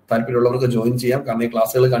പോകുന്നത്. താല്പര്യമുള്ളവർക്ക് ജോയിൻ ചെയ്യാം. കാരണം ഈ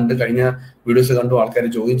ക്ലാസ്സുകൾ കണ്ട് കഴിഞ്ഞ വീഡിയോസ് കണ്ടു ആൾക്കാർ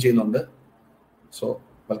ജോയിൻ ചെയ്യുന്നുണ്ട്. So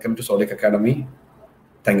welcome to സോഡിക് academy.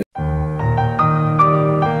 Thank you.